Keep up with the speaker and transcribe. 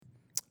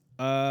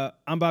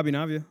I'm Bobby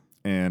Navia.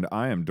 And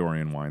I am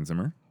Dorian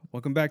Weinzimmer.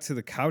 Welcome back to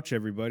the couch,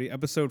 everybody.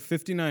 Episode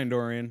 59,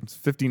 Dorian. It's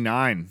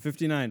 59.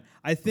 59.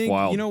 I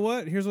think, you know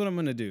what? Here's what I'm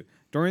going to do.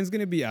 Dorian's going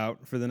to be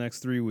out for the next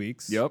 3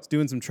 weeks. Yep. He's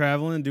doing some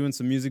traveling, doing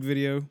some music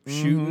video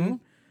shooting.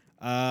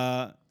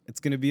 It's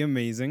going to be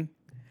amazing.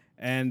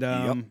 And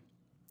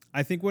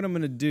I think what I'm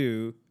going to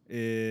do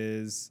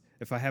is,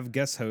 if I have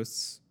guest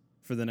hosts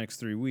for the next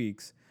 3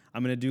 weeks,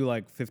 I'm going to do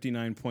like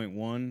 59.1,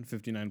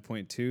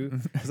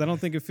 59.2, because I don't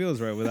think it feels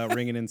right without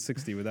ringing in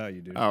 60 without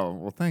you, dude. Oh,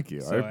 well, thank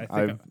you. So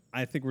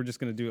I think we're just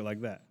going to do it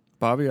like that.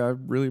 Bobby, I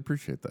really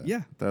appreciate that.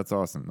 Yeah. That's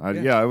awesome.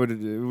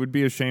 It would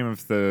be a shame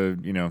if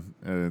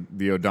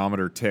the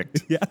odometer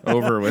ticked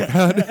over with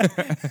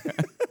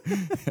that.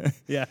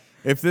 Yeah.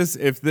 If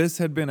this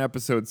had been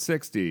episode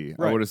 60,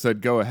 I would have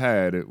said go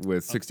ahead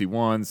with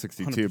 61,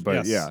 62,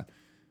 but yeah.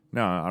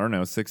 No, I don't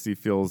know. 60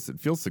 feels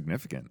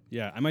significant.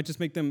 Yeah, I might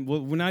just make them.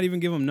 We'll not even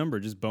give them number,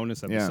 just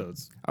bonus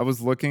episodes. Yeah.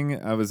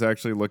 I was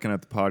actually looking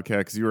at the podcast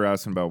because you were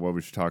asking about what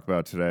we should talk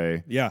about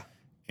today. Yeah,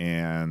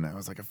 and I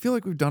was like, I feel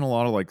like we've done a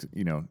lot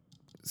of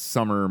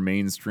summer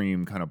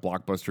mainstream kind of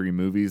blockbustery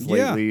movies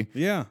lately.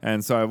 Yeah.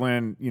 And so I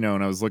went,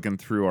 and I was looking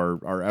through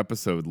our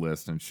episode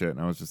list and shit,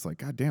 and I was just like,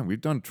 God damn, we've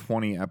done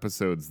 20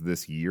 episodes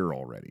this year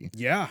already.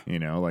 Yeah.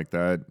 Like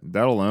that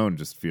alone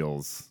just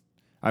feels.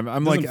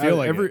 I'm like,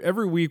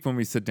 every week when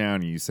we sit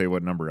down and you say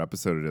what number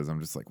episode it is, I'm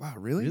just like, wow,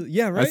 really?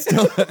 Yeah, right.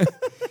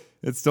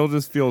 It still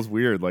just feels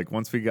weird. Like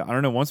once we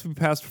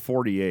passed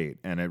 48,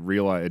 and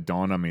it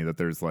dawned on me that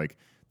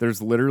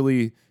there's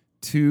literally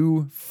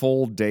 2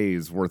 full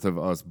days worth of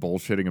us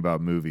bullshitting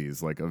about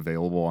movies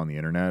available on the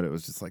internet. It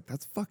was just like,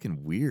 that's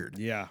fucking weird.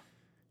 Yeah.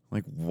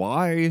 Like,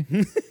 why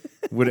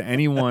would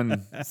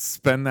anyone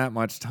spend that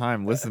much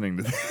time listening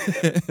to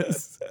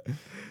this?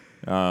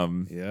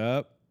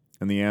 Yep.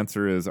 And the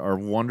answer is our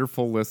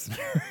wonderful listeners.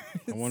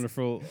 Our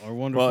wonderful.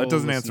 Well, it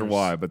doesn't listeners. answer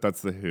why, but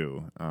that's the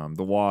who.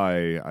 The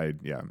why,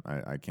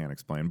 I can't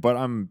explain, but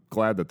I'm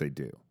glad that they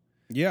do.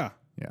 Yeah.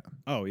 Yeah.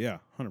 Oh yeah,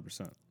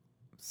 100%.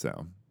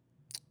 So,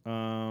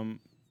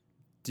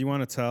 do you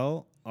want to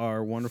tell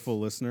our wonderful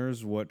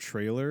listeners what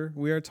trailer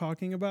we are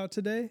talking about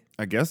today?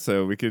 I guess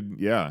so. We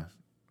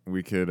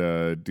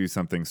could do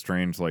something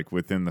strange, like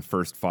within the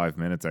first 5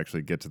 minutes,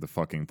 actually get to the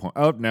fucking point.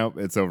 Oh no,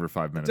 it's over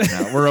 5 minutes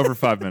now. We're over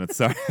 5 minutes.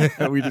 Sorry,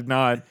 we did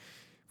not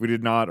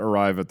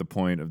arrive at the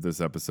point of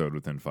this episode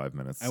within 5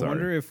 minutes. I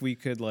wonder if we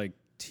could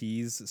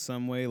tease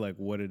some way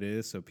what it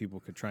is so people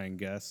could try and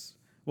guess.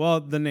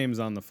 Well, the name's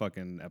on the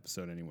fucking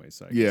episode anyway,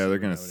 so they're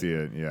gonna see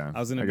it. Yeah,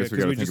 I guess we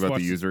gotta think about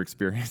the user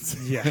experience.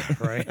 Yeah,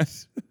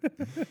 right.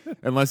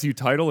 Unless you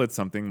title it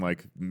something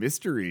like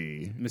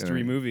mystery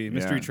movie,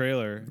 mystery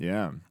trailer.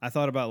 Yeah, I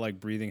thought about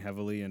breathing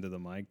heavily into the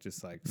mic,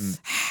 just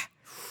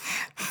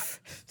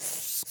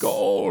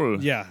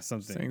skull. Yeah,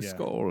 something. Saying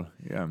skull.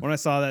 Yeah. When I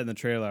saw that in the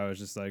trailer, I was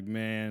just like,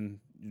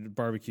 man,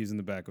 barbecues in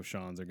the back of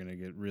Sean's are gonna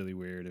get really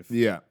weird if.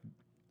 Yeah,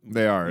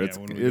 they are. Yeah,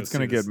 it's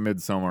gonna get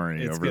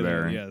MidSommer over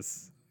there.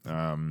 Yes.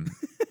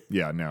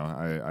 Yeah, no,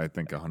 I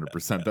think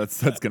 100%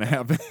 that's gonna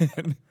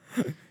happen.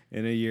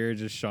 In a year,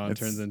 just Sean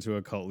turns into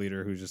a cult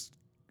leader who's just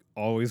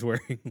always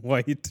wearing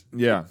white.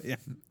 Yeah. Yeah.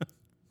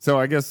 So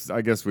I guess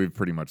we've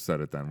pretty much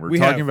said it then. We're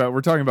talking about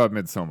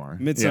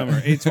MidSommer.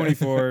 MidSommer,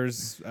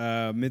 A24's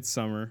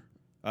MidSommer,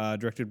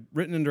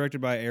 written and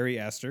directed by Ari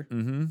Aster.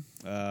 Mm-hmm.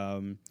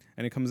 And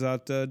it comes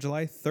out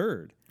July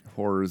 3rd.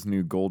 Horror's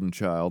new golden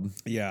child.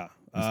 Yeah.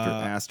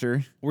 Mr.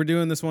 Aster. We're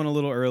doing this one a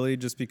little early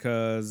just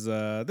because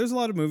there's a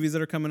lot of movies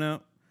that are coming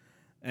out.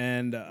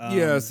 And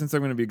since I'm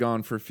going to be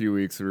gone for a few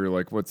weeks, we were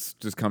like, what's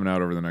just coming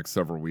out over the next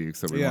several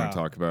weeks that we want to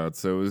talk about?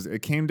 So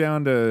it came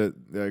down to,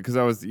 because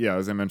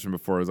as I mentioned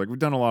before, I was like, we've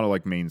done a lot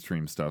of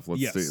mainstream stuff.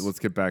 Let's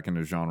get back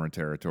into genre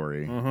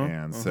territory.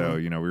 So,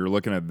 we were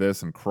looking at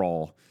this and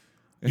Crawl.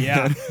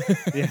 Yeah.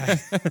 Yeah.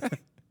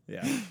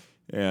 Yeah.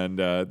 And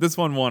this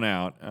one won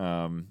out.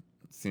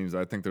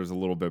 I think there's a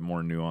little bit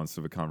more nuance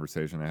of a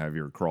conversation I have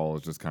here. Crawl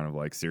is just kind of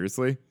like,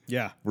 seriously?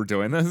 Yeah. We're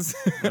doing this?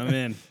 I'm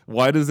in.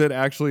 Why does it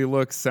actually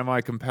look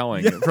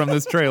semi-compelling from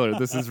this trailer?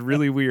 This is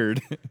really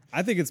weird.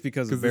 I think it's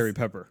because of Barry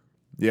Pepper.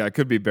 Yeah, it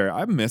could be Barry.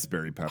 I miss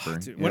Barry Pepper.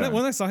 Dude, when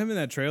I saw him in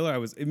that trailer, I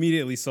was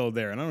immediately sold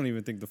there, and I don't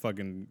even think the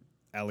fucking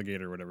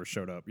alligator or whatever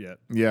showed up yet.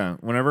 Yeah,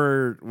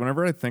 whenever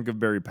I think of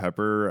Barry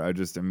Pepper, I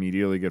just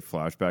immediately get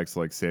flashbacks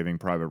to Saving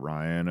Private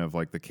Ryan, of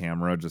the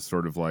camera just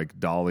sort of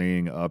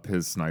dollying up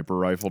his sniper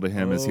rifle to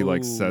him as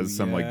he says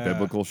some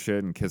biblical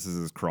shit and kisses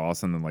his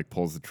cross and then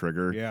pulls the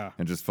trigger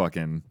and just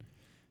fucking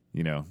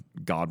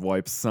God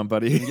wipes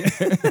somebody.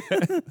 Yeah.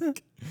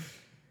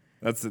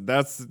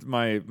 That's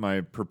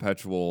my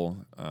perpetual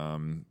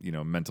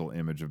mental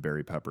image of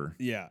Barry Pepper.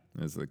 Yeah,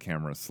 is the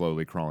camera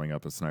slowly crawling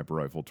up a sniper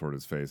rifle toward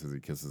his face as he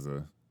kisses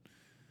a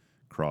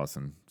cross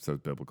and says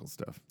biblical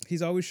stuff.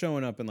 He's always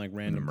showing up in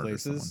random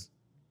places,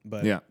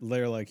 but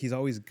they're he's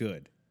always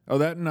good. Oh,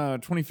 that in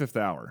 25th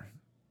Hour.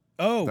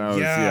 Oh,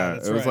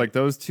 that's it was right.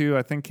 Those two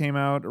I think came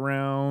out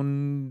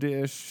around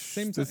ish.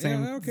 Same time.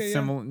 Same. Yeah, okay.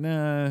 Similar.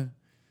 Nah.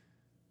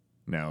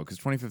 No, because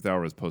 25th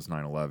Hour was post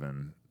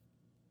 9/11.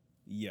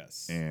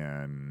 Yes.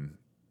 And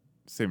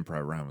Saving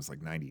Private Ryan was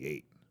like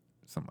 98,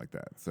 something like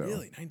that. So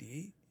Really,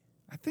 98?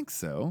 I think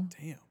so.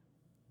 Damn.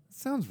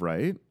 Sounds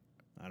right.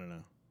 I don't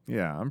know.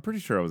 Yeah, I'm pretty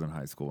sure I was in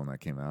high school when that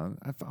came out.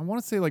 I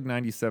want to say like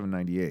 97,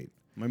 98.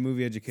 My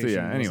movie education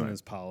anyway. wasn't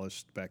as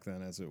polished back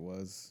then as it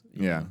was.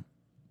 Yeah. know.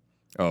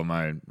 Oh,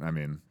 I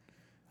mean,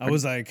 I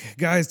was like,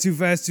 guys, Too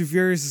Fast, Too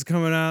Furious is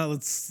coming out.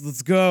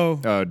 Let's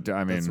go. I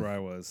mean, That's where I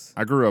was.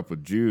 I grew up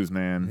with Jews,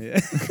 man. Yeah.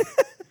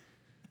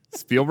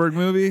 Spielberg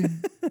movie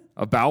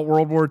about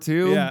World War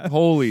II. Yeah.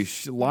 Holy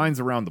lines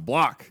around the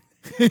block.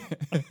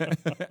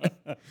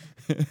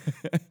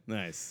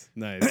 Nice.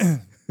 Yeah.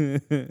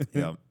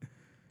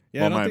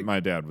 Yeah. Well, my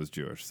dad was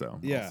Jewish, so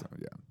Yeah. also,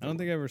 yeah. I don't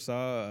think I ever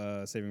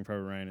saw Saving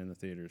Private Ryan in the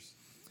theaters.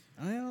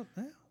 I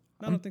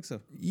don't think so.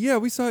 Yeah,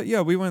 we saw it.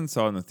 Yeah, we went and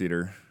saw it in the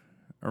theater.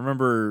 I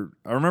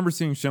remember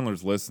seeing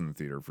Schindler's List in the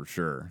theater for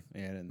sure.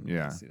 Yeah, I didn't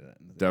Yeah, see that.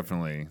 In the theater.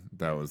 definitely.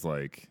 That was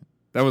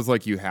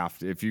like you have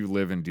to, if you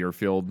live in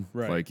Deerfield,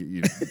 Right. like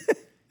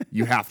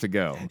you have to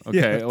go.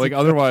 Okay, like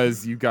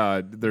otherwise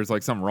there's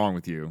like something wrong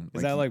with you.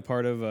 Is that like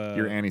part of?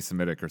 You're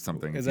anti-Semitic or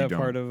something? Is if you that don't.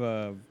 part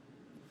of?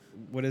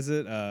 What is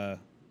it?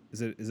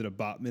 Is it a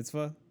bat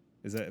mitzvah?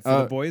 Is that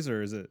for the boys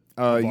or is it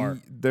a bar?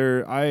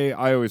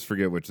 I always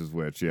forget which is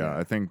which. Yeah, Yeah.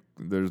 I think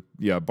there's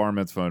bar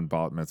mitzvah and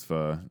bat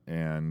mitzvah,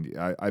 and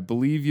I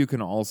believe you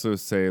can also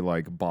say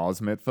like bas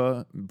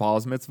mitzvah.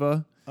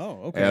 Oh,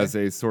 okay. As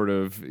a sort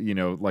of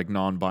like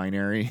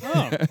non-binary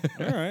Oh,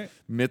 all right.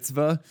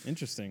 mitzvah.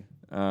 Interesting.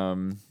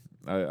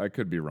 I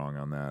could be wrong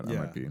on that. I Yeah.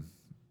 might be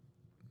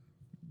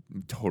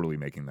totally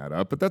making that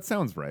up, but that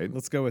sounds right.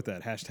 Let's go with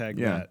that. Hashtag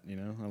Yeah.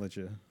 that, I'll let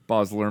you.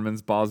 Bas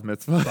Luhrmann's Bas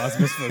Mitzvah. Bas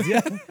mitzvahs.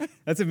 Yeah.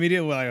 That's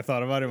immediately what I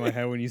thought about in my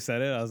head when you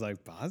said it. I was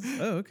like, Bas?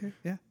 Oh, okay.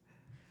 Yeah.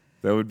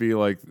 That would be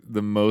like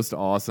the most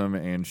awesome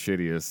and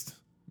shittiest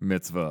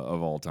mitzvah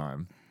of all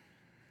time.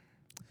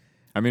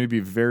 I mean, it'd be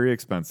very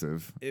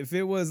expensive. If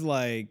it was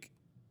like,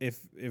 if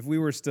we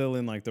were still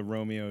in like the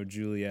Romeo,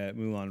 Juliet,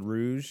 Moulin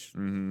Rouge,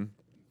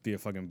 be a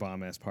fucking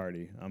bomb ass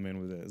party. I'm in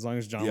with it. As long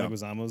as John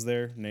Leguizamo's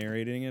there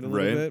narrating it a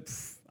little bit,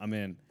 I'm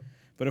in.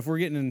 But if we're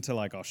getting into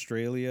like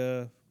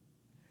Australia,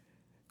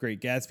 Great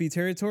Gatsby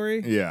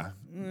territory, I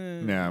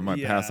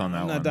might pass on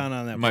that I'm one. not down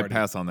on that. I might party.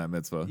 pass on that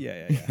mitzvah.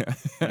 Yeah.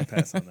 Might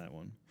pass on that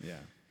one. Yeah.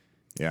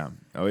 Yeah.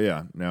 Oh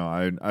yeah. No,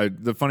 I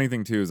the funny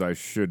thing too is I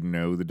should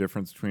know the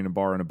difference between a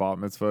bar and a bat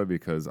mitzvah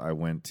because I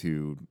went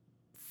to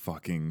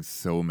fucking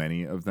so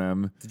many of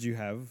them. Did you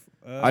have?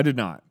 I did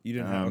not. You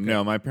didn't have? Okay.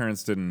 No, my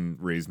parents didn't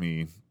raise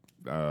me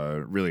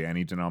really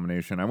any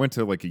denomination. I went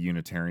to like a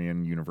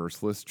Unitarian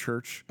Universalist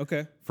church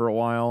for a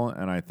while,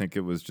 and I think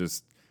it was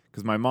just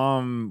because my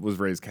mom was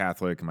raised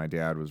Catholic and my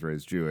dad was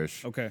raised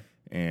Jewish. Okay.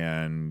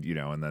 And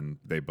and then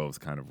they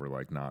both kind of were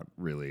like not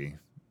really,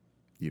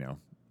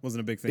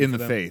 wasn't a big thing in for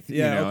the them. faith,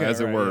 yeah, as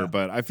it were. Yeah.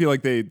 But I feel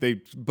like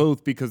they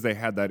both, because they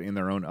had that in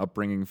their own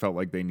upbringing, felt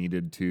like they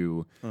needed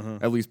to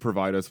at least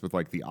provide us with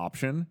like the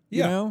option,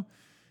 you know?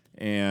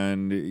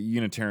 And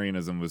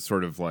Unitarianism was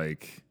sort of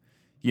like,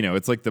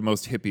 it's like the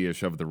most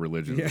hippie-ish of the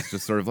religions. Yeah. It's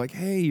just sort of like,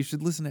 hey, you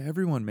should listen to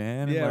everyone,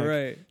 man. And Yeah, like,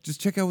 right. just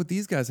check out what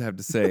these guys have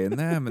to say and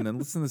them, and then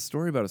listen to the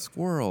story about a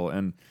squirrel.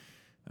 And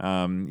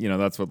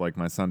that's what like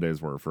my Sundays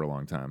were for a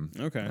long time.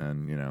 Okay.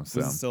 And Was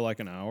it still like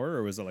an hour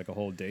or was it like a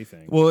whole day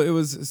thing? Well, it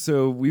was,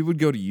 so we would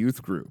go to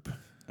youth group.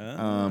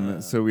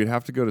 So we'd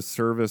have to go to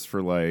service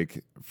for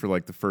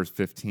the first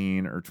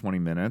 15 or 20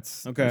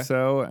 minutes or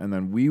so, and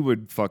then we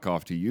would fuck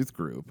off to youth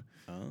group.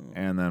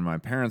 And then my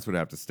parents would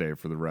have to stay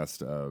for the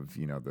rest of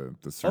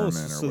the sermon. Or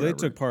so whatever. they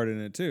took part in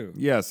it too.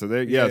 Yeah, so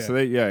they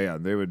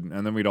they would,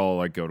 and then we'd all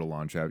like go to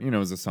lunch out. It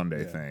was a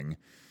Sunday thing.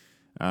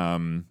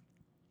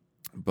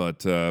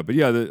 But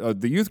yeah,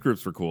 the youth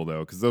groups were cool though,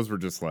 because those were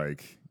just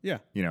like,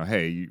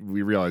 hey,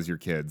 we realize you're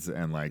kids,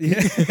 and like,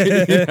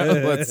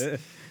 let's.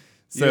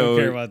 So, you don't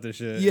care about this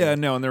shit. Yeah,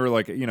 no, and there were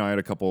like, I had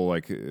a couple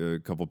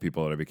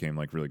people that I became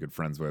like really good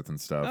friends with and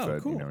stuff. Oh,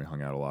 that cool. We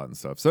hung out a lot and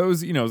stuff. So it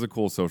was, it was a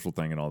cool social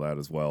thing and all that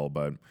as well.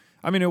 But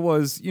I mean, it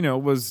was,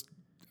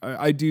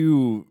 I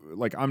do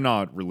like, I'm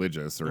not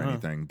religious or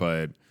anything,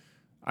 but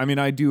I mean,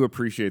 I do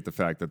appreciate the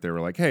fact that they were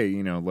like,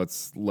 hey,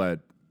 let's let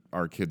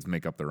our kids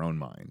make up their own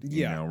mind.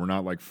 Yeah. We're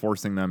not like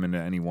forcing them into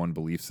any one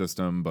belief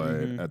system,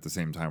 but at the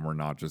same time, we're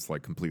not just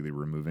like completely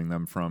removing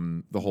them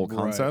from the whole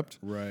concept.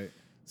 Right.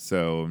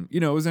 So,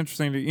 it was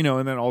interesting to,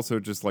 and then also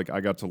just like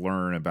I got to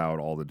learn about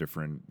all the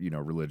different,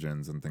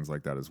 religions and things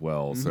like that as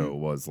well. So it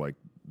was like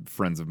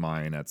friends of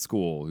mine at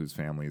school whose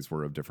families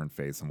were of different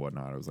faiths and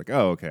whatnot. I was like,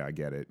 oh, okay, I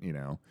get it,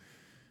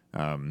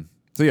 So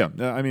yeah,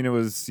 I mean, it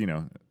was,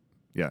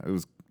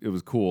 it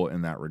was cool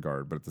in that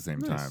regard. But at the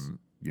same time,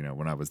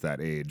 when I was that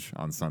age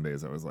on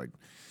Sundays, I was like,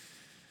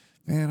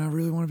 man, I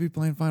really want to be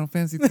playing Final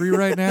Fantasy 3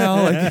 right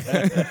now.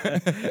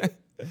 Like,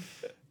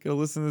 go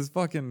listen to this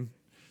fucking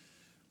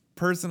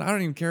person. I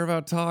don't even care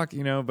about talk,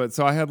 but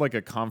so I had like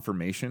a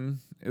confirmation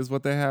is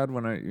what they had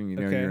when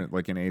you're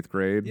like in 8th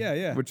grade.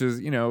 Yeah. Which is,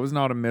 it was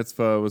not a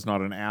mitzvah, it was not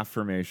an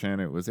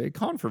affirmation, it was a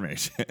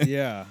confirmation.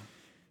 Yeah.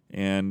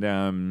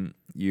 And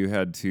you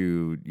had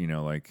to,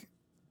 like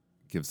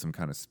give some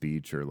kind of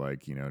speech or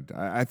like, you know,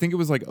 I think it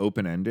was like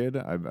open-ended.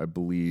 I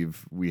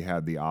believe we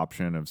had the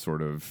option of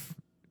sort of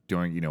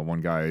doing, you know,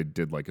 one guy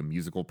did like a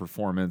musical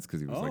performance because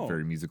he was like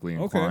very musically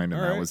inclined,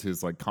 and that was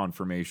his like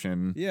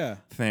confirmation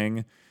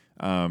thing.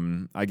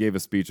 I gave a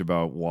speech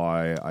about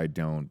why I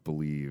don't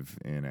believe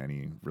in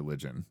any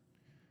religion.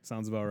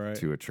 Sounds about right.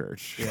 To a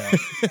church. Yeah.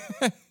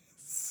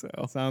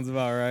 So sounds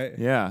about right.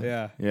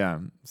 Yeah.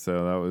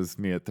 So that was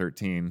me at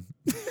 13.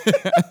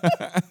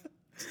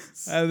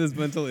 I have this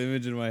mental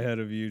image in my head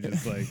of you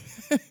just like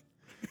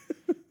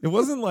it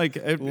wasn't like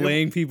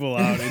laying people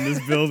out in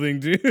this building,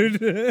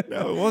 dude.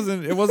 No,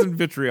 it wasn't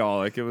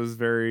vitriolic. It was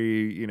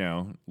very, you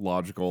know,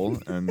 logical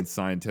and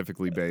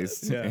scientifically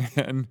based. Yeah.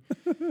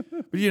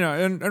 But you know,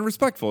 and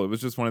respectful. It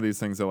was just one of these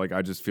things that like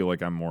I just feel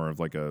like I'm more of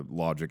like a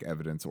logic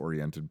evidence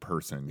oriented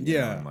person. You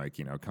know, and like,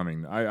 you know,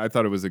 I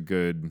thought it was a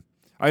good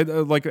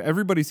like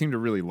everybody seemed to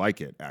really like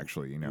it,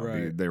 actually. You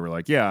know, they were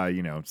like, yeah,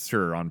 you know,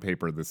 sure, on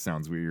paper this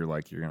sounds weird. You're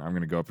like, I'm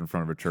going to go up in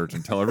front of a church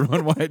and tell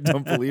everyone why I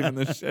don't believe in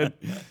this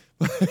shit.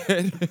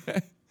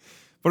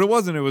 But it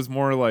wasn't. It was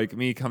more like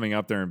me coming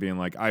up there and being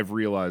like, I've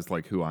realized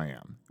like who I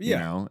am, you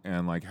know,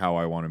 and like how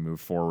I want to move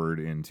forward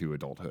into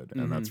adulthood,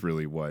 and that's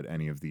really what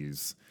any of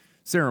these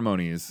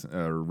ceremonies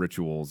or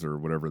rituals or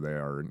whatever they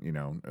are, you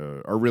know,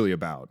 are really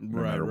about.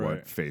 No matter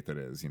what faith it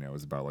is, you know,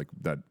 is about like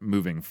that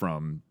moving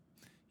from,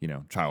 you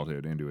know,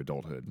 childhood into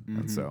adulthood.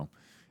 And so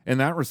in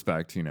that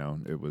respect, you know,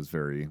 it was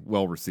very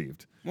well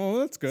received. Well,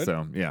 that's good.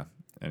 So, yeah.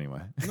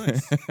 Anyway.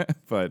 Nice.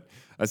 But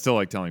I still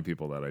like telling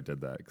people that I did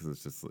that because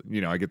it's just,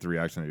 you know, I get the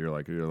reaction that you're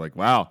like,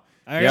 wow.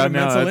 I got a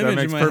mental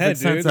image in my head,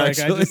 dude. Like,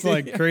 actually. I just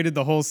like created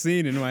the whole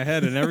scene in my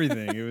head and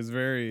everything. It was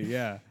very,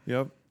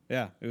 Yep.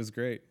 Yeah, it was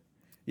great.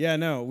 Yeah,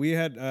 no, we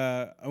had,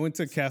 I went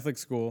to Catholic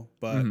school,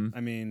 but I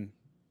mean,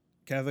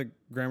 Catholic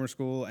grammar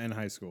school and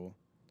high school.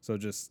 So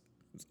just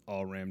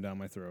all rammed down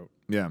my throat.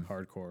 Yeah.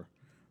 Hardcore.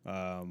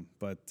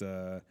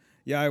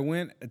 Yeah, I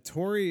went,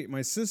 Tori,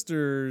 my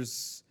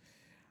sister's,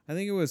 I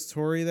think it was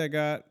Tori that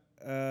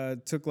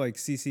took like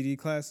CCD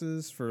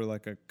classes for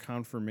like a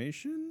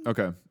confirmation.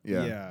 Okay.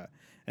 Yeah. Yeah.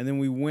 And then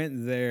we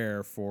went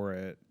there for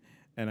it.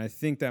 And I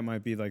think that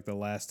might be like the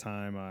last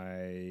time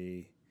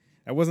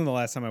it wasn't the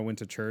last time I went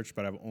to church,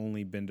 but I've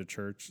only been to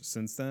church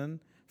since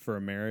then for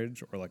a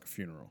marriage or like a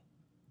funeral.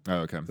 Oh,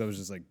 okay. So that was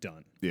just like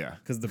done. Yeah.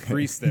 Because the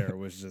priest there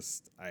was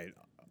just,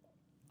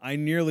 I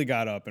nearly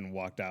got up and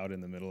walked out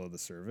in the middle of the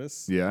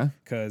service. Yeah.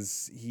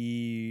 Because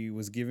he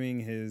was giving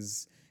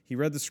he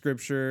read the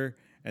scripture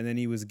and then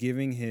he was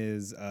giving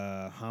his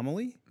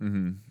homily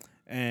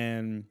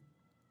and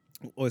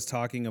was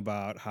talking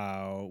about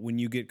how when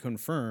you get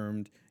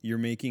confirmed, you're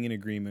making an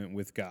agreement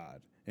with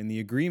God. And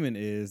the agreement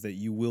is that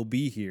you will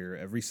be here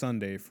every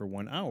Sunday for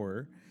 1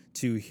 hour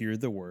to hear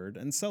the word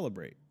and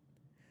celebrate.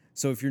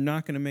 So if you're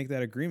not going to make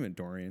that agreement,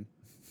 Dorian,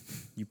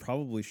 you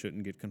probably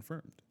shouldn't get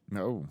confirmed.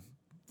 No.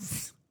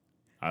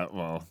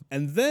 Well.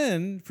 And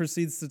then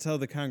proceeds to tell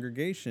the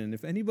congregation,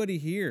 if anybody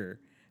here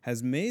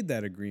has made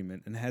that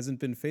agreement and hasn't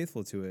been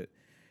faithful to it,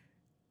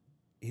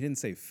 he didn't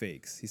say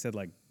fakes. He said,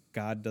 like,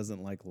 God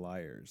doesn't like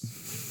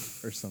liars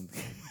or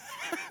something.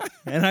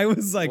 And I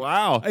was like,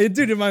 wow.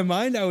 Dude, in my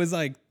mind, I was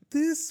like,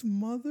 this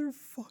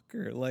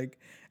motherfucker. Like,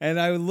 and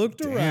I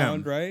looked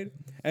around, right?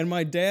 And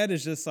my dad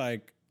is just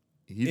like,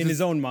 in his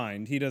own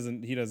mind, he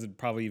doesn't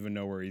probably even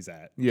know where he's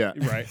at. Yeah.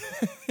 Right.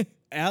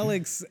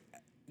 Alex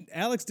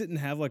didn't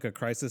have like a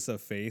crisis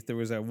of faith. There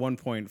was at one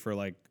point for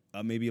like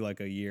maybe like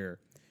a year,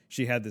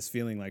 she had this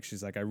feeling like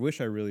she's like, I wish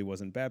I really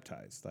wasn't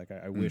baptized. Like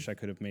I wish I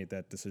could have made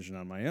that decision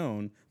on my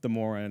own. The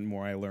more and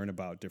more I learn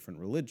about different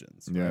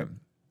religions. Yeah. Right?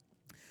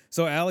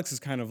 So Alex is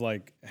kind of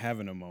like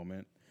having a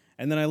moment.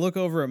 And then I look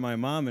over at my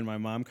mom, and my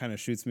mom kind of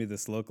shoots me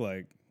this look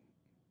like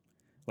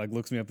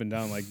looks me up and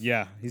down like,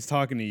 yeah, he's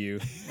talking to you.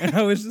 And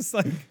I was just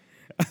like,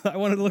 I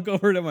wanted to look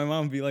over at my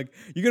mom and be like,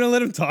 you're going to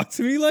let him talk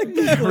to me like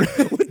that?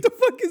 Like, what the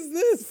fuck is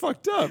this?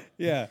 Fucked up.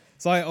 Yeah.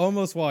 So I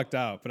almost walked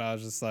out, but I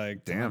was just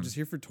like, damn, I'm Damn. just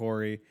here for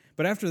Tori.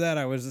 But after that,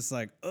 I was just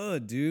like,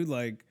 dude,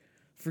 like,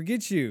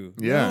 forget you.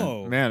 Yeah,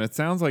 No. man, it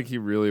sounds like he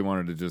really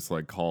wanted to just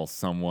like call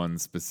someone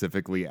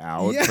specifically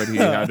out, Yeah. but he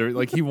had to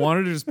like he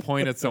wanted to just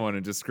point at someone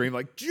and just scream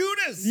like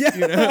Judas, Yeah.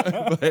 you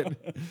know.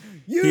 But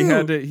You.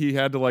 he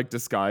had to like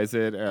disguise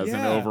it as an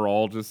Yeah.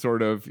 overall just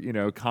sort of, you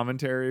know,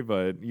 commentary.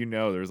 But you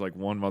know, there's like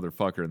one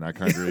motherfucker in that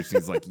congregation.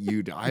 He's like,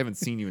 I haven't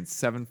seen you in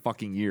 7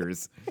 fucking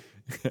years.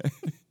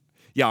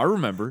 Yeah, I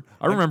remember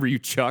you,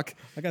 Chuck.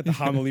 I got the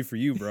homily for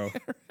you, bro.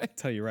 I'll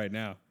tell you right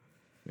now.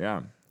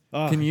 Yeah.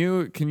 Can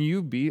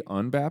you be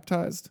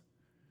unbaptized?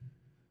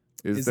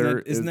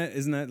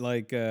 Isn't that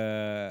like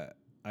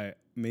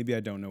maybe I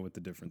don't know what the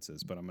difference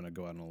is, but I'm gonna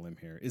go out on a limb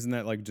here. Isn't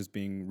that like just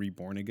being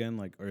reborn again,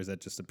 like, or is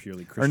that just a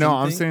purely Christian? Or no, thing?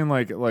 I'm saying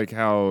like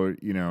how,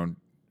 you know,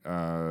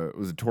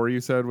 was it Tori you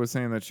said was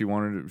saying that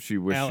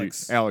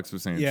Alex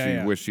was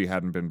saying wished she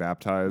hadn't been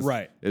baptized.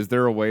 Right. Is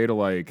there a way to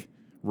like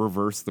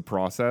reverse the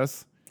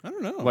process? I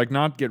don't know. Like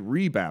not get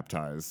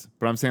rebaptized,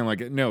 but I'm saying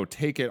like no,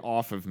 take it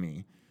off of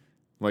me.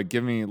 Like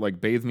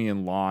bathe me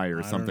in lye or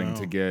I don't something know.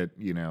 to get,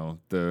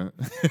 the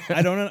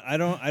I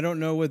don't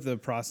know what the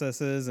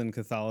process is in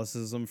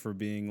Catholicism for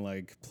being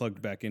like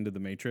plugged back into the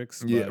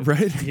Matrix. Yeah, But,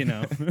 right.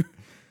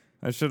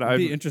 It'd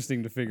be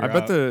interesting to figure out.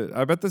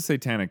 I bet the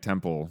Satanic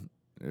Temple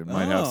it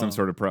might have some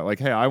sort of like,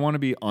 hey, I want to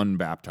be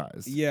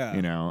unbaptized.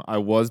 Yeah. I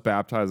was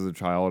baptized as a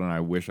child and I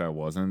wish I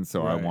wasn't,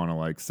 so I Right. want to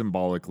like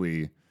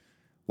symbolically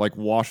like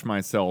wash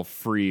myself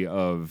free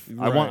of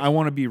Right. I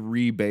want to be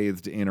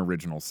rebathed in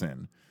original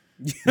sin.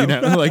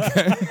 Like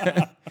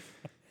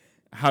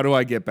how do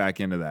I get back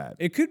into that?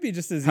 It could be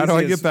just as How easy do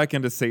I as get back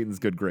into Satan's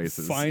good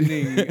graces?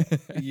 finding,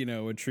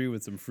 a tree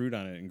with some fruit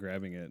on it and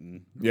grabbing it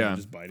and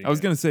just biting it. I was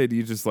gonna say, do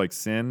you just like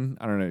sin?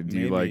 I don't know.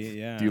 Do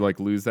Maybe, you like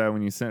lose that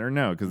when you sin or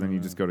no? Because then you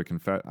just go to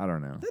confess. I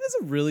don't know. That is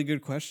a really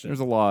good question. There's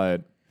a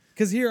lot.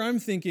 Because here I'm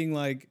thinking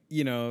like,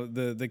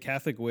 the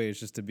Catholic way is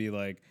just to be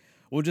like,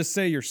 well, just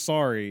say you're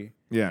sorry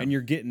and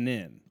you're getting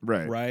in.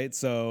 Right. Right.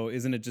 So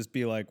isn't it just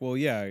be like, well,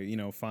 yeah,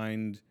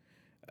 find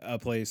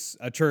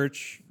a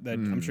church that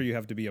I'm sure you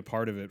have to be a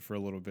part of it for a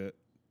little bit,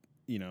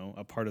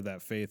 a part of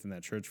that faith in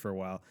that church for a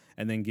while,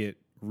 and then get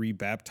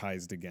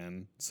rebaptized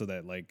again so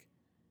that like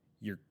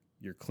you're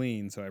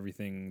clean. So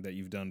everything that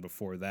you've done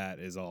before that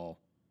is all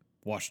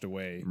washed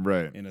away.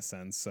 Right. In a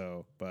sense.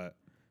 So, but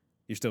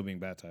you're still being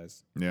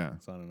baptized. Yeah.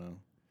 So I don't know.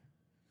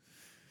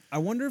 I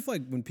wonder if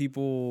like when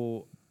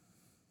people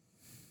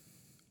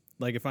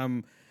like if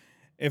I'm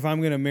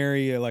gonna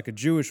marry like a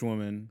Jewish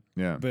woman,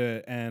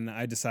 and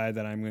I decide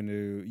that I'm going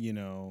to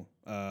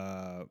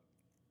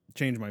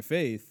change my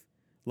faith,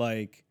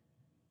 like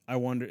I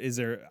wonder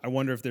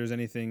if there's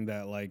anything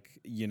that like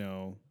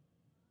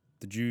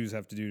the Jews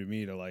have to do to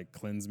me to like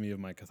cleanse me of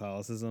my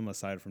Catholicism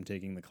aside from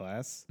taking the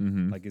class.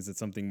 Like, is it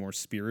something more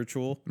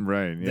spiritual,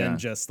 right? Than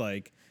just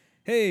like,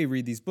 hey,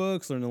 read these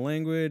books, learn the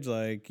language,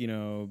 like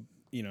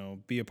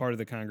be a part of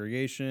the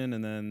congregation,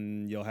 and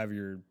then you'll have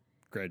your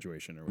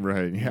graduation or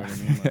whatever. Right. Yeah. You know what I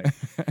mean? Like,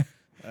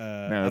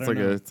 no,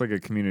 it's like a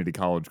community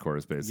college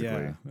course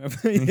basically.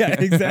 Yeah,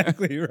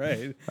 exactly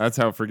right. That's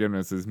how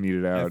forgiveness is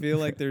meted out. I feel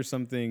like there's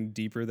something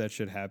deeper that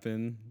should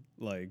happen.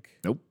 Like,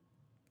 nope.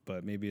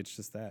 But maybe it's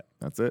just that.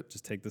 That's it.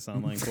 Just take this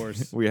online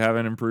course. We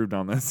haven't improved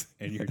on this.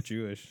 And you're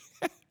Jewish.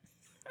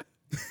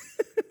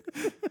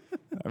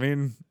 I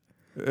mean,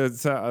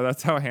 that's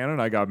how Hannah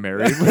and I got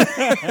married.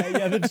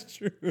 Yeah, that's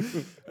true.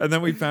 And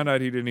then we found out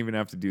he didn't even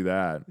have to do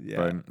that. Yeah.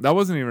 But that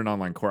wasn't even an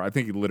online course. I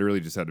think he literally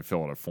just had to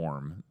fill out a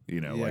form,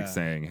 like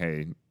saying,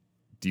 hey,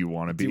 do you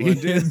want to be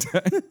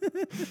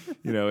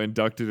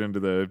inducted into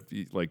the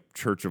like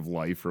Church of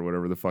Life or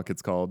whatever the fuck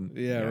it's called?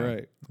 Yeah,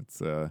 right.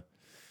 It's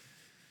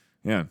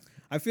yeah.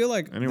 I feel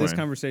like this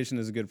conversation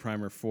is a good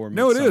primer for me.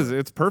 No, it is.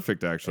 It's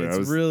perfect, actually.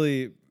 It's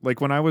really... Like,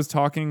 when I was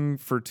talking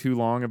for too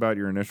long about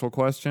your initial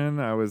question,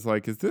 I was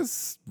like, is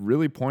this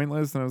really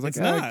pointless? And I was like, it's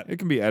not. It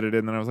can be edited.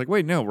 And then I was like,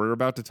 wait, no, we're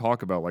about to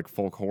talk about, like,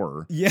 folk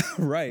horror. Yeah,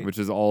 right. Which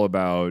is all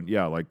about,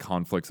 like,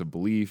 conflicts of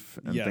belief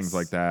and things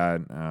like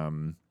that.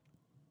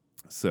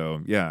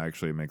 So, yeah,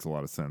 actually, it makes a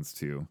lot of sense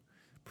to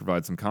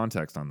provide some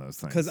context on those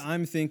things. Because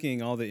I'm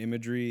thinking all the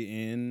imagery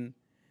in...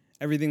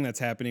 everything that's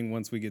happening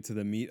once we get to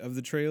the meat of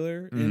the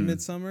trailer in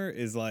MidSommer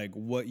is like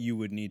what you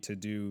would need to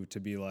do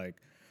to be like,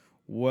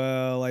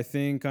 well, I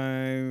think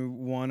I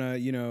want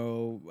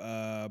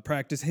to,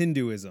 practice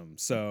Hinduism.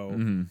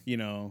 So,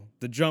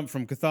 the jump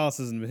from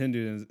Catholicism to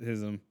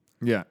Hinduism.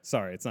 Yeah.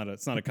 Sorry, it's not a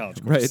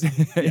college course.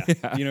 Right.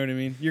 Yeah. You know what I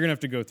mean? You're going to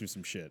have to go through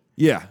some shit.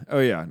 Yeah. Oh,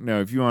 yeah. No,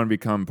 if you want to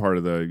become part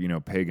of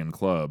the, pagan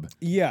club.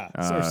 Yeah.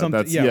 Or something.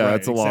 That's, right,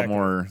 that's a lot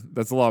more.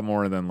 That's a lot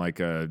more than like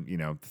a,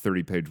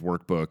 30-page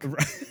workbook.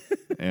 Right.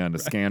 And a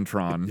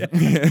Scantron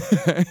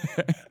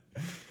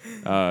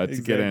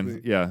to get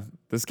in. Yeah,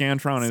 the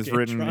Scantron is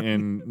written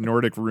in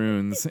Nordic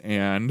runes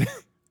and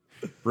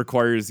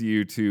requires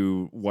you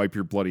to wipe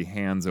your bloody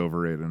hands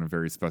over it in a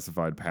very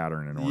specified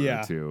pattern in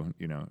order to,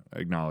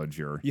 acknowledge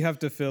your you have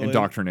to fill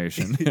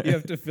indoctrination. You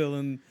have to fill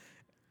in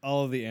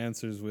all of the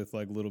answers with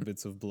like little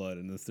bits of blood,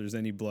 and if there's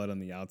any blood on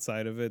the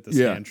outside of it, the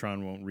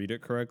Scantron won't read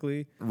it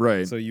correctly.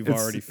 Right. So you've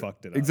already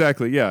fucked it up.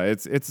 Exactly. Yeah.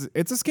 It's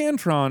a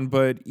Scantron,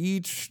 but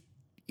each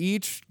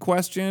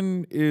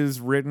question is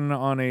written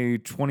on a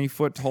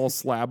 20-foot tall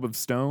slab of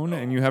stone,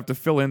 and you have to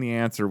fill in the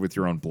answer with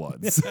your own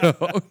blood. So,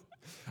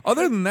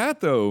 other than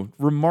that, though,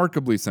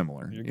 remarkably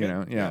similar.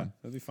 Yeah,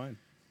 that'd be fine.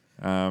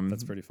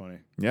 That's pretty funny.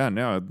 Yeah,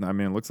 no, I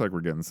mean, it looks like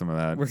we're getting some of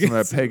that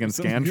pagan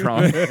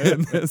Scantron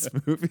in this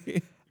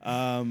movie.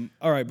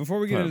 All right, before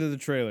we get into the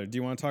trailer, do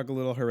you want to talk a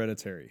little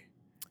Hereditary?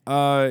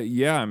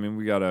 Yeah, I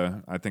mean,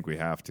 I think we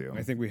have to.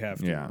 I think we have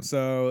to. Yeah.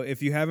 So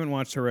if you haven't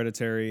watched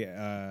Hereditary,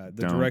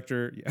 the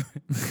director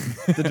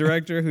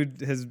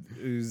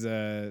who's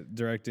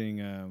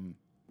directing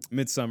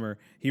MidSommer,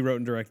 he wrote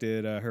and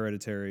directed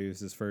Hereditary. It was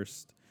his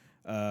first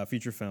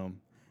feature film,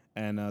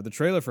 and the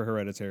trailer for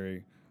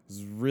Hereditary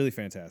was really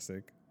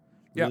fantastic.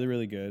 Really,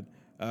 really good.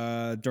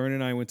 Dorian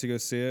and I went to go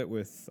see it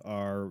with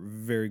our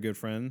very good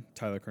friend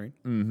Tyler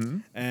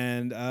Crane,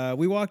 and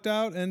we walked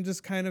out and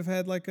just kind of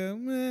had like a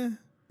meh.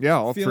 Yeah,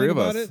 all feeling three of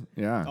about us. it.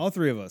 Yeah. All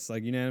three of us,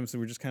 like unanimously,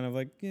 we're just kind of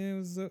like, yeah,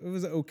 it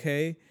was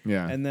okay.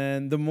 Yeah. And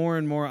then the more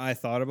and more I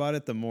thought about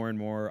it, the more and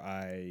more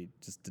I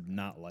just did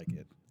not like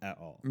it at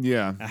all.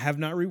 Yeah. I have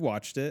not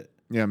rewatched it.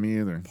 Yeah, me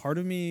either. Part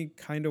of me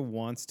kind of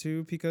wants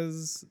to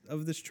because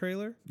of this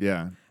trailer.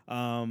 Yeah.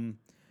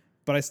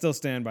 But I still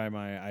stand by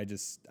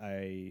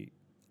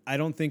I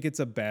don't think it's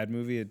a bad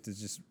movie. It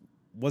just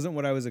wasn't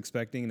what I was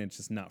expecting, and it's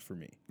just not for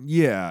me.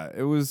 Yeah,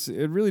 it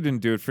really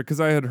didn't do it for,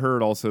 because I had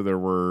heard also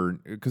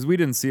because we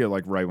didn't see it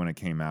like right when it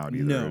came out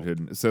either. No.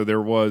 So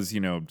there was,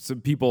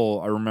 some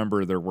people, I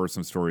remember there were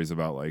some stories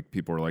about like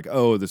people were like,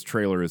 oh, this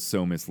trailer is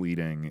so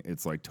misleading.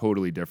 It's like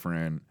totally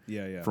different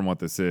from what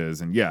this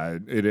is. And yeah,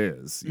 it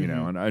is,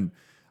 and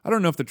I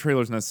don't know if the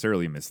trailer's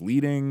necessarily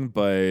misleading,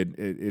 but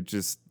it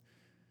just,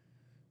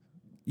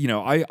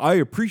 I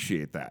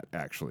appreciate that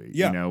actually.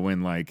 Yeah.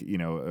 When like,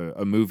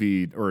 a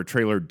movie or a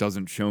trailer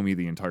doesn't show me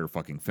the entire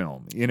fucking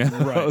film,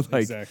 Right,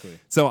 like, exactly.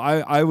 So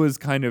I was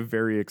kind of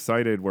very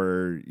excited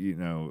where,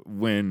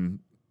 when,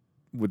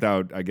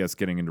 without, I guess,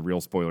 getting into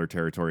real spoiler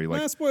territory,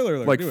 like spoiler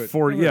alert, like do it.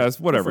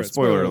 whatever,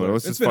 spoiler alert.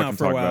 Let's it's just been fucking out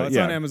for a talk while. about it. It's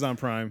Yeah. on Amazon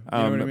Prime. You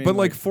know what I mean? But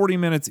like 40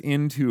 minutes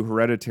into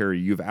Hereditary,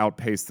 you've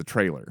outpaced the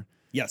trailer.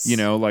 Yes.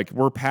 Like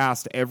we're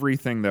past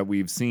everything that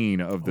we've seen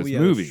of this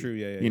movie. That's true.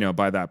 Yeah.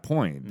 By that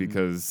point,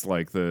 because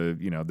like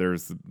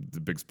there's the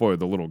big spoiler,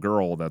 the little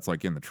girl that's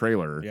like in the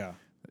trailer. Yeah.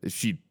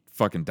 She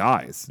fucking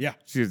dies. Yeah.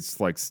 She's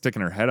like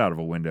sticking her head out of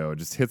a window,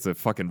 just hits a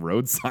fucking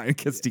road sign,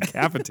 gets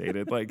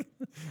decapitated. Like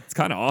it's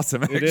kind of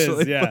awesome. Actually. It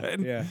is. Yeah. But,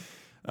 yeah.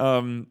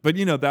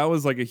 But that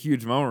was like a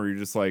huge moment where you're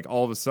just like,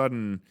 all of a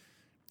sudden,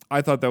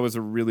 I thought that was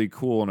a really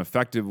cool and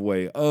effective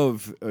way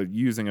of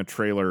using a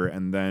trailer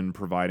and then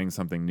providing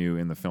something new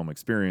in the film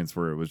experience,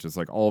 where it was just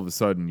like all of a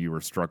sudden you were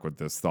struck with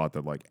this thought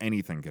that like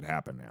anything could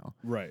happen now.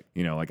 Right.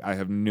 Like I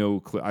have no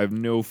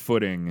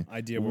footing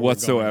idea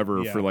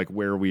whatsoever yeah. for like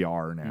where we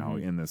are now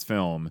in this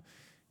film.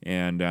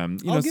 And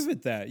I'll give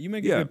it that. You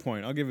make a good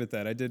point. I'll give it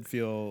that. I did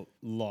feel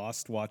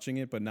lost watching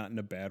it, but not in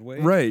a bad way.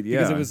 Right, yeah.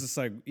 Because it was just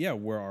like,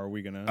 where are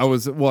we gonna?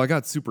 I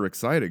got super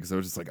excited because I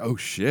was just like, oh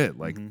shit,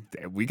 like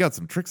we got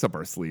some tricks up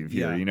our sleeve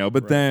here,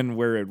 But then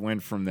where it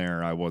went from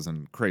there, I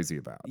wasn't crazy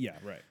about. Yeah,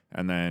 right.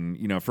 And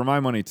then, for my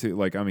money too,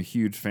 like I'm a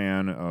huge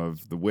fan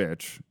of The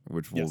Witch,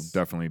 which we'll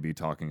definitely be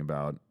talking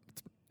about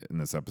in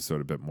this episode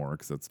a bit more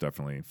because that's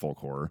definitely folk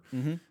horror.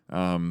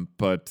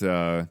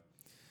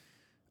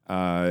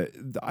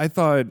 I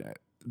thought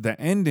the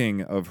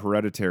ending of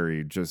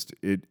Hereditary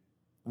it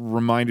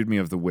reminded me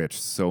of The Witch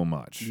so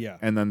much. Yeah.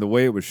 And then the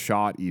way it was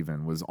shot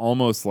even was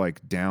almost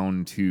like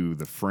down to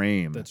the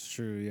frame. That's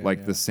true. Yeah.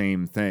 Like the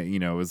same thing.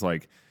 It was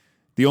like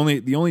the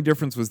only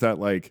difference was that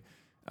like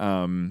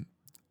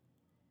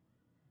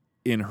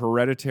in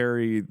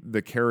Hereditary,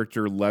 the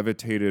character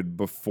levitated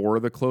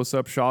before the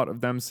close-up shot of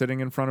them sitting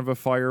in front of a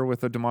fire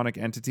with a demonic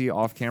entity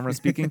off camera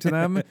speaking to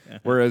them.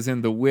 Whereas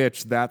in The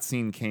Witch, that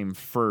scene came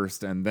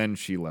first and then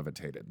she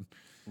levitated.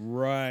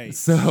 Right.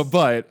 So,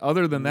 but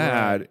other than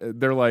that,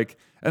 they're like,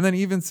 and then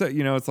even so,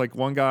 it's like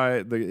one guy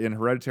in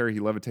Hereditary, he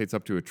levitates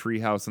up to a tree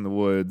house in the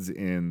woods.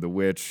 In The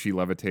Witch, she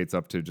levitates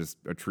up to just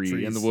a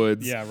tree in the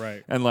woods. Yeah,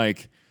 right. And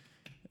like,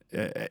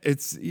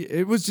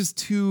 it was just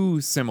too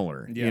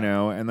similar,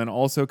 and then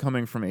also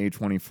coming from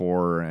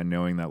A24 and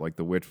knowing that like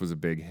The Witch was a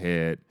big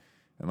hit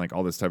and like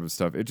all this type of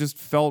stuff, it just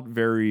felt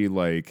very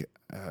like,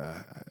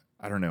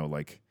 I don't know,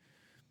 like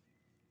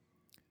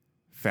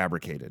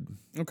fabricated.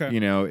 Okay.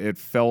 It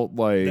felt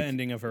like the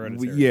ending of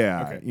Hereditary.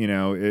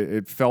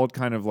 It felt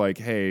kind of like,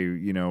 hey,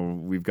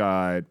 we've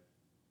got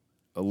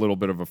a little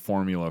bit of a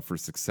formula for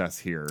success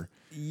here.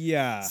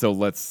 Yeah. So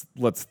let's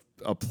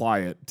apply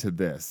it to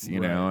this,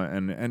 know,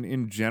 and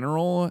in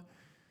general,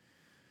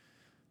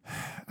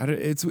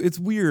 it's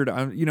weird.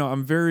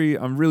 I'm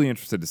really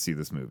interested to see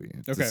this movie,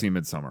 to see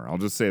MidSommer. I'll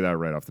just say that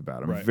right off the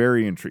bat. I'm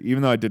very intrigued,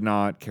 even though I did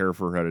not care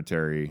for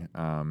Hereditary.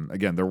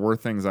 Again, there were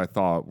things I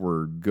thought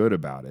were good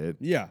about it.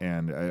 Yeah,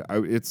 and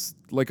it's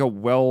like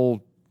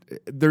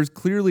there's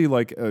clearly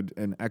like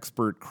an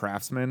expert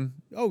craftsman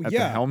at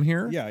the helm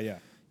here. Yeah.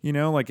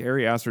 Like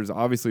Ari Aster is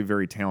obviously a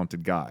very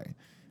talented guy.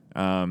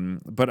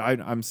 But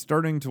I'm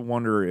starting to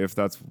wonder if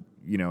that's,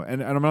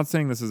 and I'm not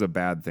saying this is a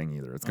bad thing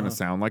either. It's going to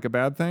sound like a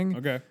bad thing.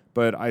 Okay.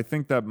 But I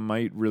think that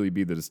might really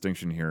be the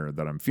distinction here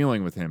that I'm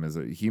feeling with him, is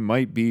that he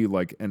might be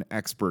like an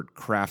expert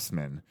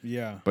craftsman.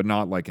 Yeah. But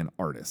not like an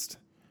artist.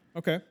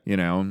 Okay.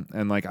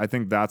 And like, I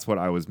think that's what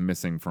I was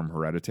missing from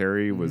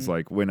Hereditary was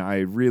like when I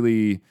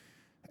really,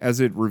 as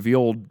it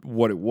revealed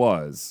what it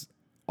was,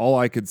 all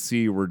I could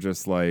see were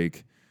just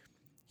like,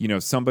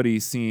 somebody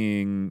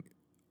seeing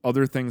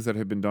other things that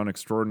had been done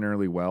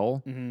extraordinarily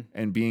well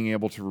and being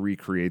able to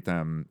recreate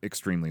them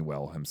extremely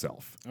well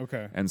himself.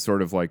 Okay. And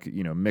sort of like,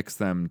 mix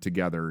them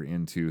together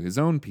into his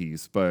own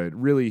piece. But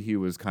really he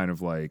was kind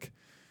of like,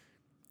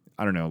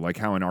 I don't know, like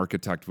how an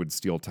architect would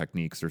steal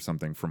techniques or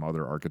something from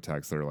other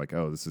architects that are like,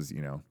 oh, this is,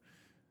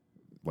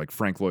 like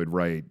Frank Lloyd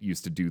Wright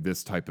used to do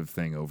this type of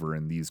thing over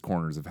in these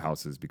corners of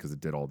houses because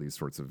it did all these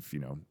sorts of,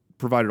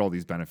 provided all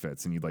these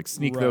benefits, and you like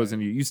sneak those,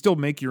 and you still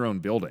make your own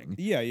building.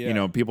 Yeah. You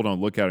know, people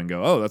don't look at it and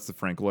go, oh, that's the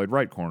Frank Lloyd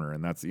Wright corner,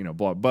 and that's, you know,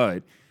 blah.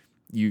 But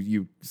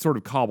you sort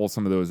of cobble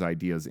some of those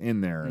ideas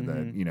in there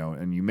that, you know,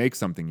 and you make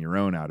something your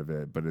own out of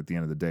it. But at the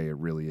end of the day, it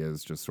really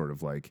is just sort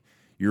of like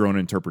your own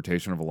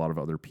interpretation of a lot of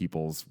other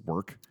people's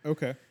work.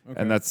 Okay.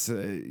 And that's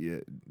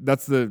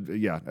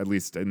at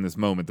least in this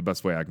moment, the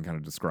best way I can kind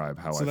of describe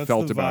how I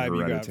felt about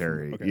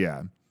Hereditary.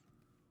 Yeah.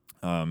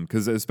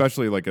 Because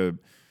especially like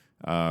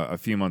a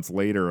few months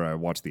later, I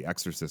watched The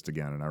Exorcist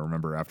again, and I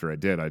remember after I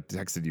did, I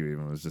texted you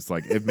even. It was just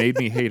like, it made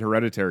me hate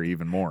Hereditary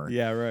even more.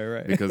 Yeah,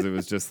 right. Because it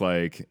was just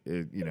like,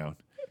 you know,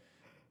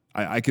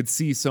 I could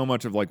see so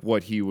much of like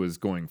what he was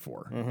going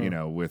for, you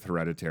know, with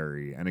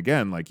Hereditary. And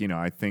again, like, you know,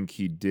 I think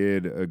he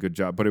did a good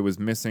job, but it was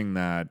missing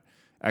that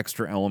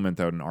extra element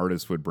that an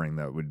artist would bring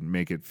that would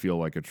make it feel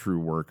like a true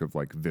work of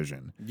like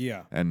vision.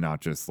 Yeah. And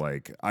not just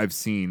like, I've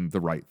seen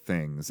the right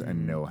things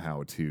and know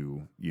how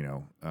to, you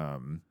know,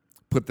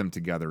 put them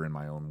together in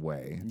my own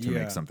way to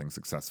make something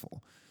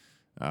successful.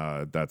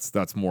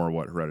 That's more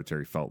what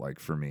Hereditary felt like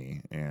for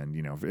me. And,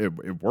 you know,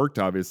 it worked,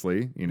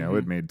 obviously, you know,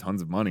 it made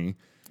tons of money.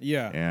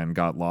 Yeah. And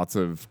got lots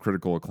of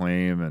critical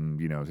acclaim,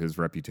 and, you know, his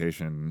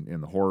reputation in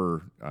the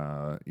horror,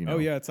 you know,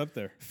 it's up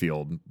there.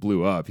 Field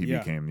blew up. He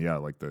became,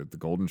 like the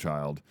golden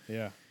child.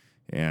 Yeah.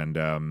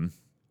 And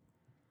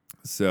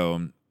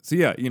so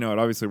yeah, you know, it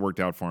obviously worked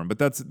out for him, but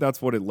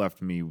that's what it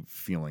left me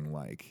feeling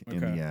like in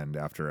the end,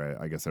 after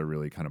I guess I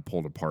really kind of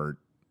pulled apart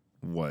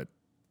what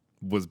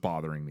was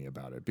bothering me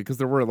about it, because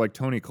there were like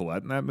Toni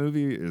Collette in that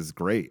movie is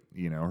great.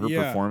 You know, her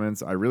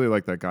performance. I really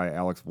like that guy,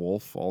 Alex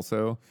Wolff,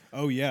 also.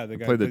 Oh yeah. The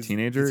guy played the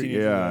teenager.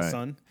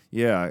 Son.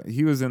 Yeah.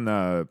 He was in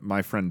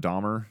My Friend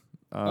Dahmer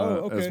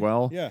as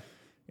well. Yeah.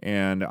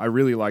 And I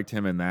really liked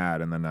him in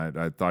that. And then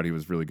I thought he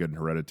was really good in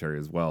Hereditary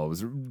as well. It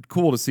was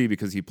cool to see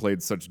because he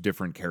played such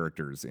different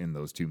characters in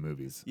those two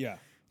movies. Yeah.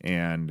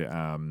 And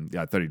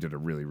I thought he did a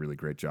really, really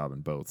great job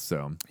in both.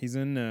 So he's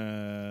in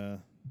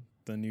the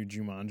new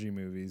Jumanji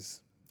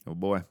movies. Oh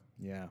boy.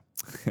 Yeah.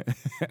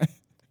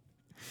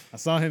 I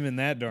saw him in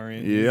that,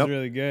 Dorian. Yep. He's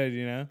really good,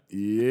 you know?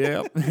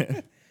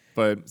 Yep.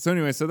 But so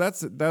anyway, so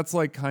that's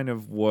like kind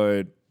of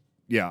what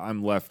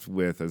I'm left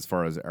with as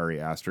far as Ari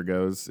Aster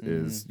goes,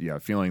 is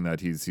feeling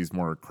that he's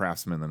more a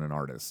craftsman than an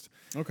artist.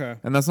 Okay.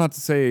 And that's not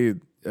to say,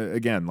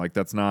 again, like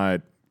that's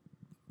not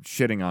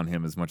shitting on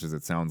him as much as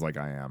it sounds like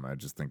I am. I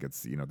just think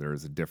it's, you know, there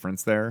is a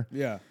difference there.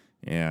 Yeah.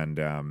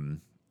 And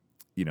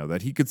you know,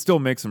 that he could still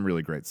make some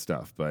really great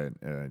stuff, but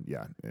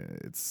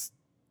it's,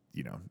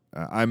 you know,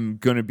 I'm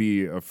going to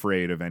be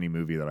afraid of any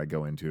movie that I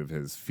go into of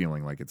his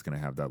feeling like it's going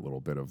to have that little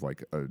bit of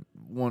like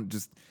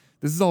this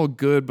is all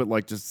good, but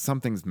like just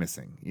something's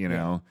missing, you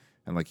know?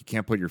 And like you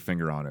can't put your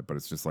finger on it, but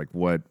it's just like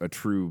what a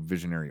true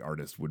visionary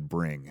artist would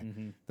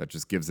bring that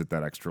just gives it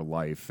that extra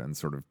life and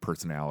sort of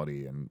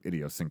personality and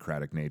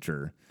idiosyncratic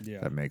nature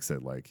that makes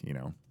it like, you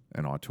know,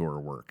 an auteur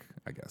work,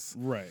 I guess.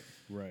 Right.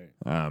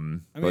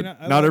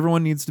 But not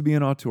everyone needs to be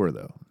an auteur,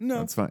 though. No.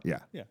 That's fine. Yeah.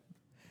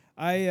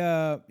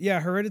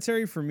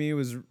 Hereditary for me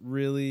was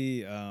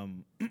really,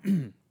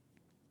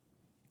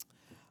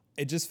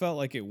 it just felt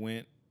like it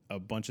went a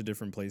bunch of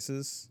different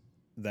places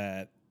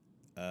that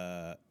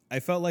I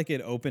felt like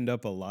it opened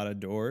up a lot of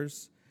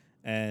doors,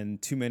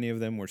 and too many of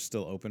them were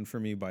still open for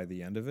me by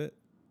the end of it.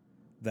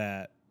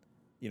 That,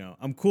 you know,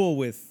 I'm cool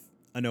with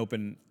an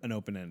open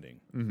ending.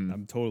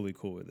 I'm totally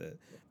cool with it.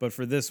 But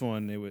for this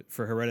one,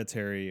 for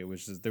Hereditary, it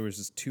was just, there was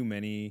just too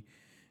many,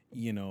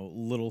 you know,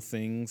 little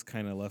things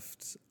kind of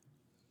left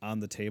on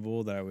the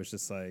table that I was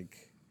just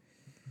like,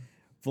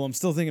 well, I'm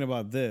still thinking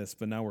about this,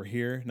 but now we're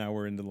here. Now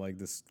we're into like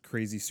this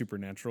crazy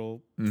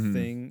supernatural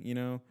thing, you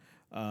know,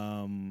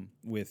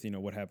 with, you know,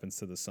 what happens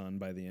to the son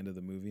by the end of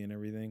the movie and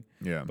everything.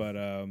 Yeah. But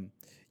I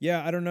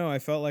don't know. I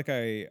felt like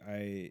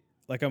I'm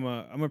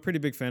a pretty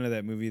big fan of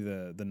that movie,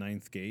 The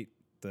Ninth Gate,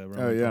 the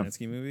Roman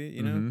Polanski movie,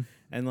 you know?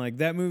 And like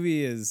that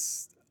movie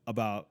is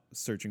about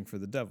searching for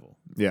the devil.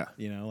 Yeah.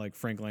 You know, like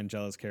Frank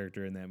Langella's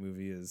character in that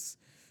movie is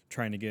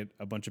trying to get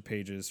a bunch of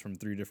pages from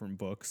 3 different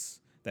books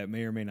that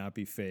may or may not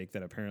be fake,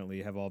 that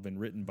apparently have all been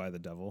written by the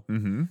devil.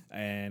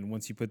 And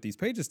once you put these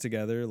pages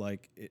together,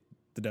 like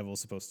the devil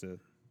is supposed to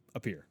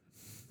appear,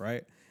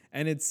 right?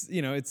 And it's,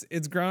 you know,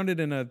 it's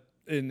grounded in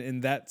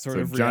that sort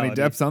of Johnny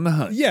reality. Depp's on the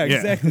hunt. Yeah,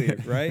 exactly,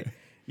 right?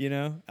 You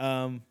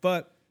know,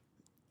 but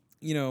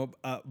you know,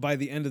 by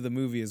the end of the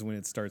movie is when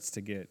it starts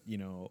to get, you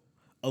know,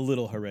 a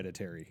little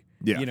hereditary.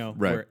 Yeah, you know,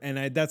 right.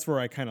 That's where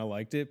I kind of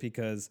liked it,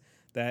 because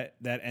that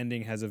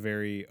ending has a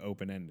very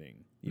open